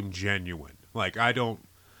does seem genuine. I don't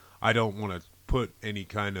want to put any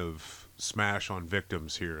kind of smash on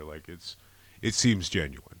victims here. It seems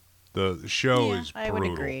genuine. The show is brutal. I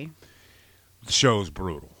would agree. The show is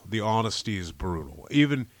brutal. The honesty is brutal.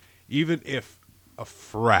 Even if a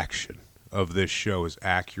fraction of this show is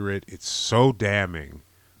accurate, it's so damning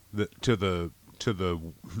that to the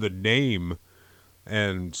name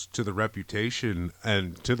and to the reputation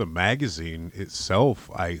and to the magazine itself.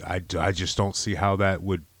 I just don't see how that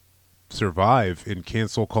would survive in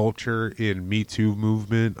cancel culture, in Me Too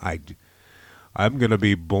movement. I'm going to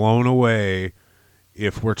be blown away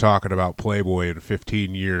if we're talking about Playboy in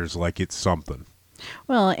 15 years like it's something.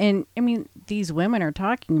 Well, and these women are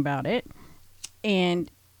talking about it, and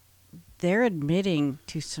they're admitting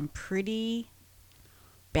to some pretty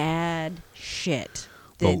bad shit.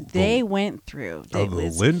 that they went through. Oh, It the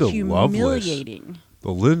was Linda humiliating.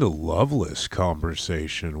 The Linda Lovelace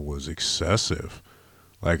conversation was excessive.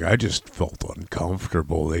 Like, I just felt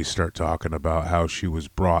uncomfortable. They start talking about how she was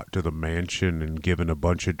brought to the mansion and given a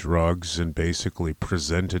bunch of drugs and basically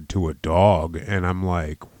presented to a dog. And I'm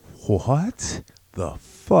like, what the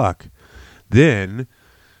fuck? Then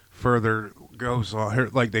further goes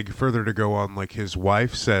on, like they further to go on, like his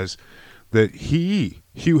wife says that Hugh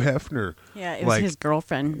Hefner, Yeah, it was his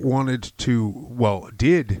girlfriend. wanted to,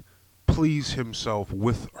 did please himself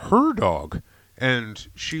with her dog. And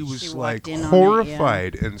she was like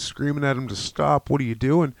horrified and screaming at him to stop. What are you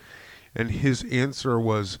doing? And his answer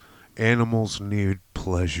was, animals need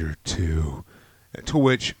pleasure too. To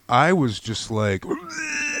which I was just like,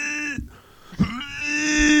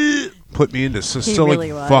 put me into systolic really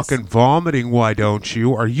fucking vomiting. Why don't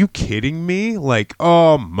you? Are you kidding me? Like,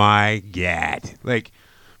 oh my God. Like,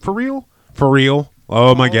 for real? For real?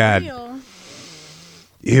 Oh my God. Real.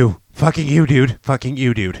 Ew. Fucking you, dude. Fucking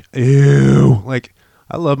you, dude. Ew. Like,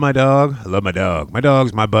 I love my dog. I love my dog. My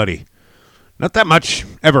dog's my buddy. Not that much.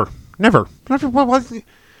 Ever. Never.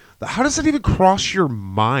 How does that even cross your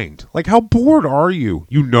mind? Like, how bored are you?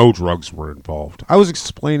 You know drugs were involved. I was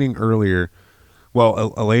explaining earlier.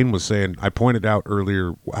 Well, Elaine was saying, I pointed out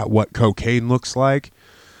earlier what cocaine looks like.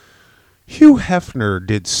 Hugh Hefner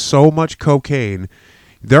did so much cocaine.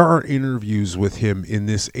 There are interviews with him in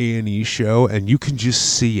this A&E show, and you can just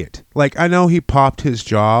see it. Like, I know he popped his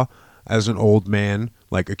jaw as an old man,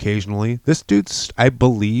 like, occasionally. This dude, I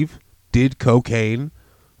believe, did cocaine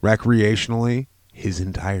recreationally his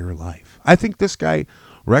entire life. I think this guy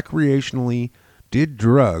recreationally did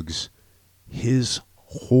drugs his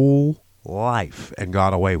whole life and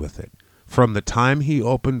got away with it. From the time he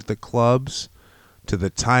opened the clubs to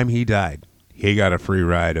the time he died, he got a free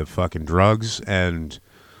ride of fucking drugs, and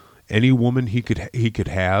any woman he could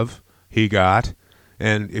have, he got.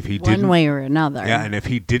 And if he didn't, one way or another, yeah, and if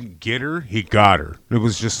he didn't get her, he got her. It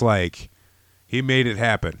was just like he made it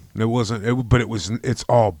happen. It wasn't, but it's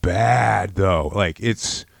all bad though. Like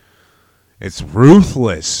it's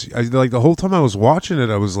ruthless. Like the whole time I was watching it,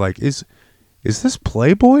 I was like, is this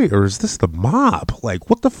Playboy or is this the mob? Like,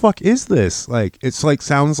 what the fuck is this? Like, it's like,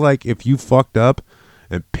 sounds like if you fucked up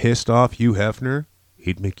and pissed off Hugh Hefner,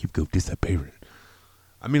 he'd make you go disappear.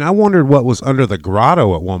 I mean, I wondered what was under the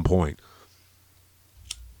grotto at one point.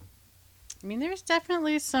 I mean, there's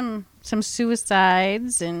definitely some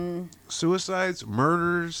suicides,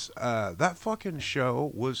 murders. That fucking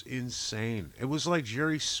show was insane. It was like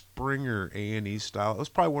Jerry Springer A&E style. It was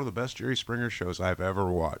probably one of the best Jerry Springer shows I've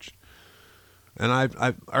ever watched. And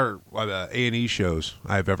A&E shows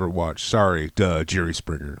I've ever watched. Sorry, Jerry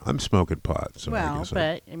Springer. I'm smoking pot, so I guess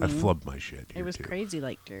I flubbed my shit. It was crazy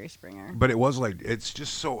like Jerry Springer. But it was like, it's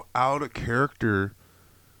just so out of character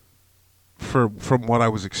from what I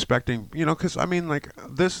was expecting. You know, because I mean, like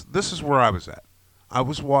this is where I was at. I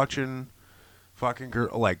was watching fucking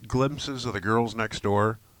like glimpses of The Girls Next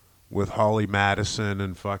Door with Holly Madison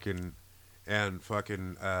and fucking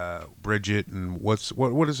Bridget and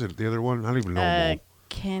what is it? The other one? I don't even know.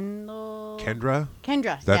 Kendra?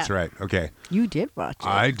 That's right. Okay. You did watch it.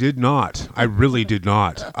 I did not. I really did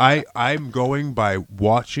not. I'm going by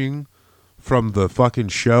watching from the fucking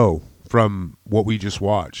show, from what we just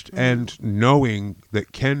watched, and knowing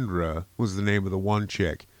that Kendra was the name of the one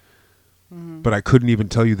chick. Mm-hmm. But I couldn't even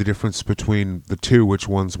tell you the difference between the two, which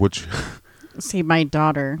one's which. See, my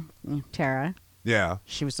daughter, Tara. Yeah.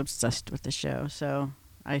 She was obsessed with the show, so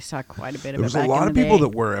I saw quite a bit of it. There was a lot of people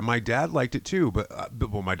that were, and my dad liked it too, but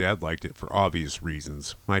my dad liked it for obvious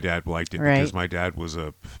reasons. My dad liked it because my dad was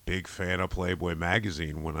a big fan of Playboy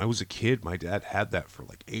magazine. When I was a kid, my dad had that for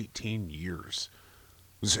like 18 years.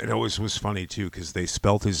 It always was funny too because they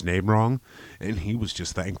spelt his name wrong, and he was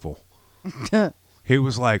just thankful. He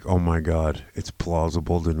was like, "Oh my God, it's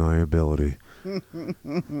plausible deniability."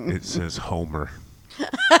 It says Homer.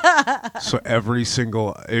 So every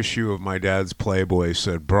single issue of my dad's Playboy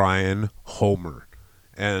said Brian Homer,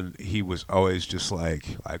 and he was always just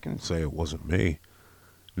like, I can say it wasn't me.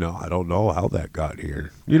 No, I don't know how that got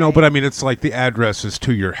here. You know, but I mean, it's like the address is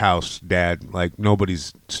to your house, Dad. Like,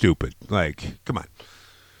 nobody's stupid. Like, come on.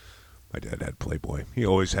 My dad had Playboy. He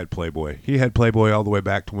always had Playboy. He had Playboy all the way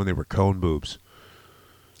back to when they were cone boobs.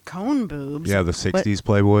 Cone boobs? Yeah, the 60s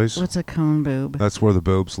Playboys. What's a cone boob? That's where the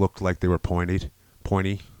boobs looked like they were pointy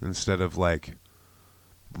instead of like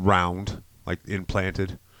round, like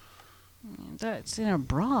implanted. That's in a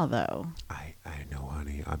bra, though. I know,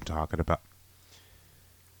 honey. I'm talking about.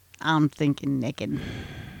 I'm thinking naked.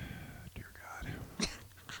 Dear God.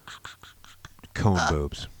 Cone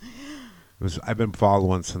boobs. I've been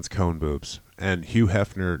following since Cone Boobs, and Hugh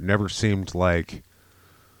Hefner never seemed like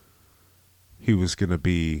he was going to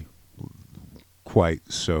be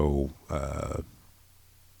quite so.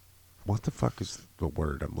 What the fuck is the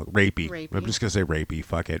word? I'm looking rapey. Rapey. I'm just gonna say rapey.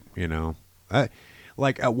 Fuck it. You know,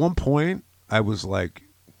 like at one point I was like,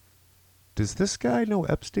 does this guy know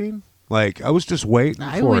Epstein? Like I was just waiting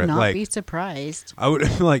I for would it. not Like be surprised. I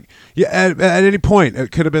would like, yeah. At any point,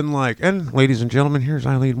 it could have been like, and ladies and gentlemen, here's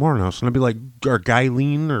Eileen Warnos, and I'd be like, or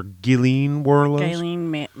Guyleen or Gilleen Warlos.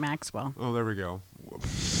 Ghislaine Maxwell. Oh, there we go.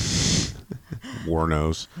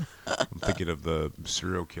 Warnos. I'm thinking of the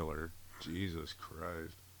serial killer. Jesus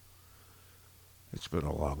Christ. It's been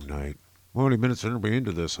a long night. How many minutes are we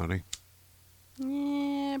into this, honey?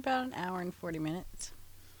 Yeah, about an hour and 40 minutes.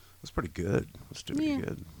 That's pretty good. That's pretty Yeah.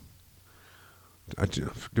 good.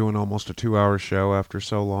 Doing almost a 2-hour show after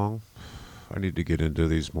so long. I need to get into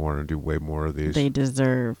these more and do way more of these. They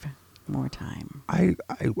deserve more time. I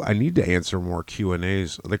need to answer more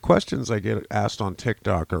Q&As. The questions I get asked on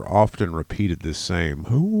TikTok are often repeated the same.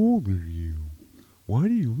 How old are you? Why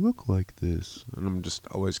do you look like this? And I'm just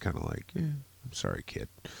always kind of like, yeah, I'm sorry, kid.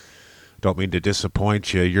 Don't mean to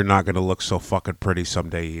disappoint you. You're not going to look so fucking pretty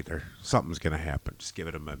someday either. Something's going to happen. Just give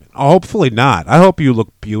it a minute. Hopefully not. I hope you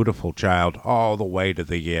look beautiful, child, all the way to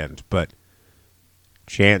the end. But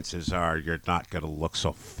chances are you're not going to look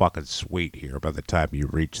so fucking sweet here by the time you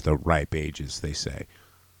reach the ripe ages, they say.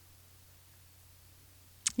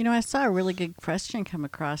 You know, I saw a really good question come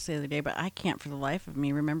across the other day, but I can't for the life of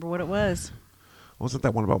me remember what it was. Wasn't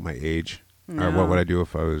that one about my age? No. Or what would I do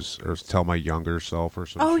if I was, or tell my younger self or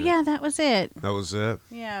something? Oh, yeah, that was it. That was it?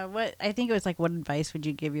 Yeah, I think it was like, what advice would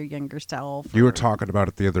you give your younger self? You were talking about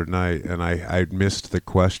it the other night, and I missed the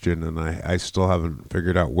question, and I still haven't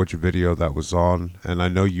figured out which video that was on. And I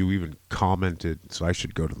know you even commented, so I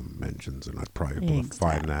should go to the mentions, and I'd probably be able to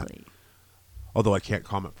find that. Although I can't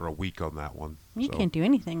comment for a week on that one. You can't do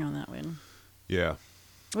anything on that one. Yeah.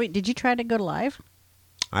 Wait, did you try to go live?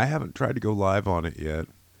 I haven't tried to go live on it yet.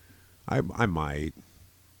 I might.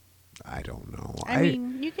 I don't know. I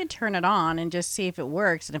mean, you can turn it on and just see if it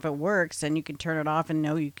works, and if it works, then you can turn it off and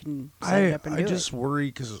know you can set it up and do it. I just worry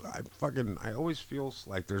because I always feel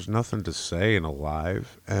like there's nothing to say in a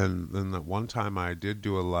live, and then that one time I did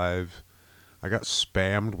do a live, I got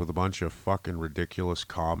spammed with a bunch of fucking ridiculous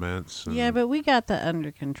comments. Yeah, but we got that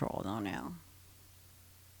under control though now,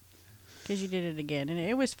 because you did it again, and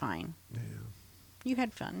it was fine. Yeah. You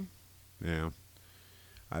had fun. Yeah.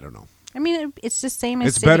 I don't know. I mean, it's the same as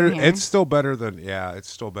It's sitting better. here. It's still better than It's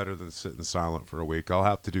still better than sitting silent for a week. I'll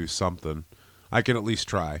have to do something. I can at least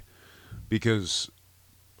try, because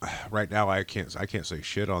right now I can't say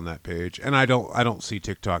shit on that page, and I don't see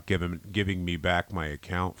TikTok giving me back my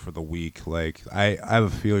account for the week. Like I have a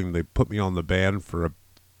feeling they put me on the ban for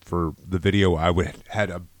the video I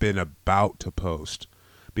had been about to post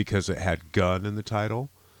because it had gun in the title.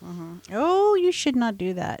 Mm-hmm. Oh, you should not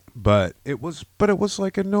do that. But it was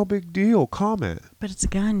like a no big deal comment. But it's a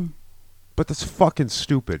gun. But that's fucking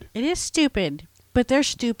stupid. It is stupid, but they're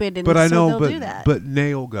stupid, and but I so know, they'll do that. But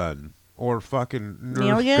nail gun or fucking Nerf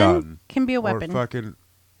nail gun can be a weapon. Or fucking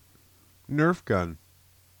Nerf gun.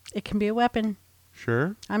 It can be a weapon.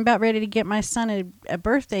 Sure. I'm about ready to get my son a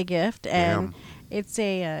birthday gift, and Damn. it's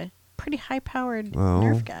a pretty high-powered Well,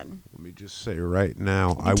 Nerf gun. Let me just say right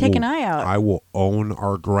now, Take an eye out. I will own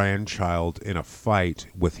our grandchild in a fight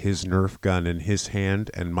with his Nerf gun in his hand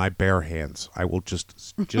and my bare hands. I will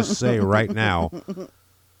just say right now,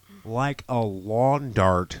 like a lawn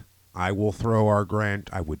dart, I will throw our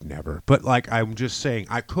I would never, but like I'm just saying,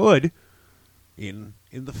 I could, in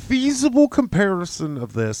the feasible comparison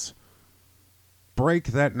of this, break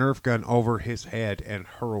that Nerf gun over his head and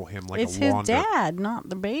hurl him like it's a lawn his dart. dad, not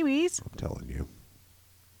the baby's. I'm telling you.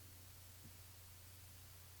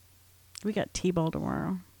 We got T-ball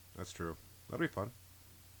tomorrow. That's true. That'll be fun.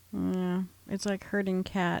 Yeah, it's like herding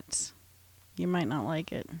cats. You might not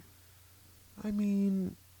like it. I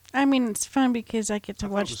mean, it's fun because I get to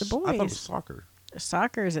watch the boys. I thought it was soccer.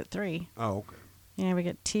 Soccer is at 3. Oh, okay. Yeah, we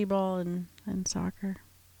got T-ball and soccer.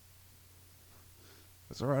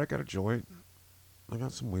 That's all right. I got a joint. I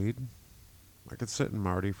got some weed. I could sit in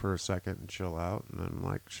Marty for a second and chill out, and then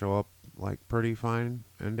like show up like pretty fine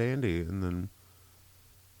and dandy, and then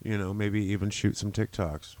maybe even shoot some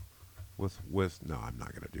TikToks with. No, I'm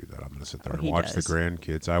not gonna do that. I'm gonna sit there and watch the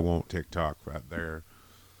grandkids. I won't TikTok right there.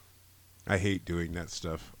 I hate doing that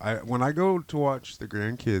stuff. When I go to watch the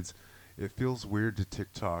grandkids, it feels weird to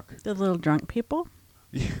TikTok. The little drunk people?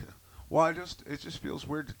 Yeah. Well, it just feels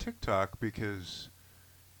weird to TikTok because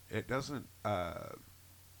it doesn't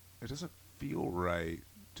feel right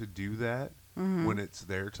to do that when it's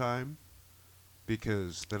their time.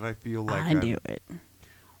 because then I feel like I do it.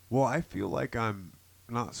 well, I feel like I'm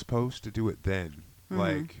not supposed to do it then. Mhm.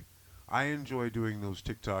 Like, I enjoy doing those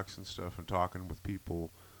TikToks and stuff and talking with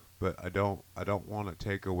people, but I don't want to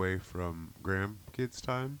take away from grandkids'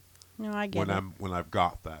 time No, I get it. when I've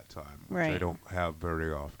got that time, which I Right. don't have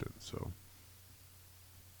very often. So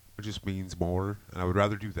it just means more, and I would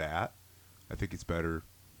rather do that. I think it's better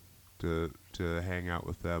to hang out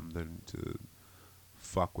with them than to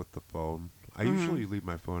fuck with the phone. I Mhm. usually leave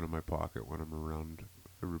my phone in my pocket when I'm around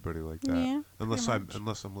everybody like that. Yeah. Unless pretty I'm much.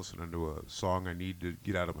 unless I'm listening to a song I need to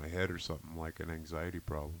get out of my head or something like an anxiety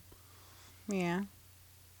problem. Yeah.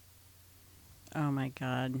 Oh my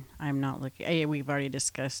God. I'm not looking. We've already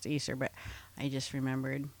discussed Easter, but I just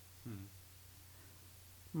remembered Hmm.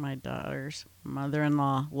 my daughter's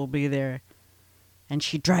mother-in-law will be there, and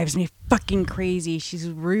she drives me fucking crazy. She's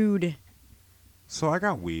rude. So I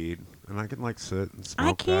got weed and I can like sit and I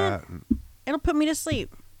smoke can't. that. And, It'll put me to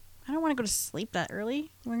sleep. I don't want to go to sleep that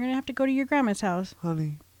early. We're gonna have to go to your grandma's house.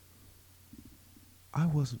 honey, I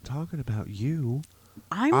wasn't talking about you.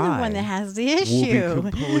 I'm the one that I has the will be issue.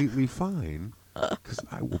 completely fine because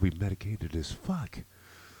I will be medicated as fuck.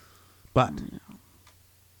 But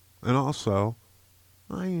and also,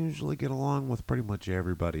 I usually get along with pretty much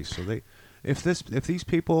everybody. So if these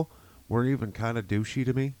people were even kind of douchey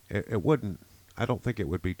to me, it wouldn't. I don't think it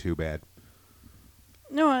would be too bad.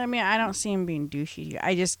 No, I mean I don't see him being douchey.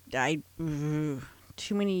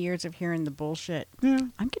 Too many years of hearing the bullshit. Yeah.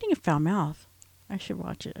 I'm getting a foul mouth. I should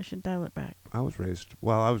watch it. I should dial it back. I was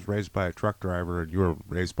raised by a truck driver, and you were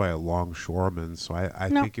raised by a longshoreman. So I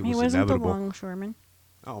No, think it he was wasn't inevitable. the longshoreman.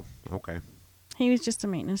 Oh, okay. He was just a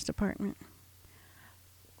maintenance department.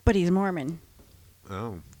 But he's Mormon.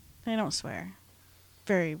 Oh, They don't swear.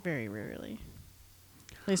 Very, very rarely.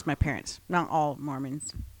 At least my parents. Not all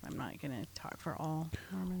Mormons. I'm not going to talk for all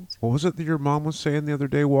Mormons. what was it that your mom was saying the other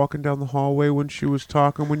day, walking down the hallway when she was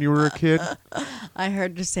talking when you were a kid? I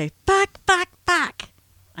heard her say, fuck, fuck, fuck.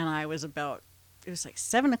 And I was about, it was like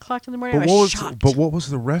 7 o'clock in the morning. I was shocked. But what was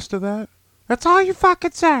the rest of that? That's all you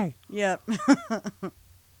fucking say. Yep.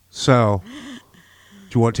 So,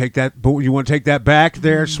 do you want to take that? You want to take that back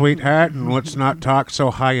there, sweetheart, and let's not talk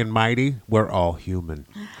so high and mighty. We're all human.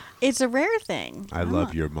 It's a rare thing. I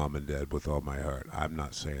love your mom and dad with all my heart. I'm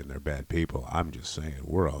not saying they're bad people. I'm just saying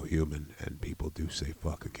we're all human, and people do say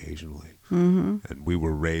fuck occasionally. Mm-hmm. And we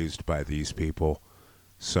were raised by these people,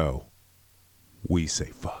 so we say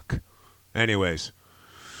fuck. Anyways,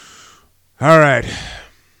 all right,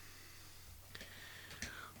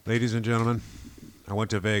 ladies and gentlemen, I went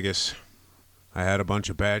to Vegas. I had a bunch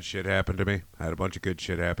of bad shit happen to me. I had a bunch of good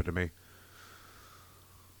shit happen to me.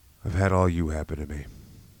 I've had all you happen to me.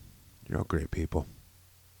 You're all great people.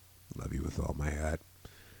 Love you with all my heart,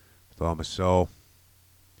 with all my soul.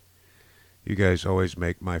 You guys always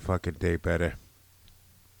make my fucking day better.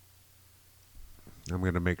 I'm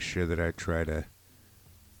going to make sure that I try to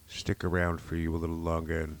stick around for you a little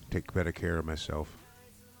longer and take better care of myself.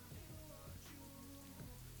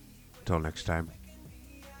 Until next time.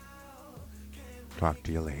 Talk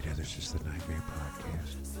to you later. This is the Nightmare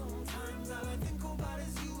Podcast. Sometimes all I think about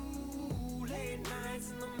is you. Late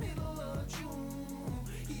nights in the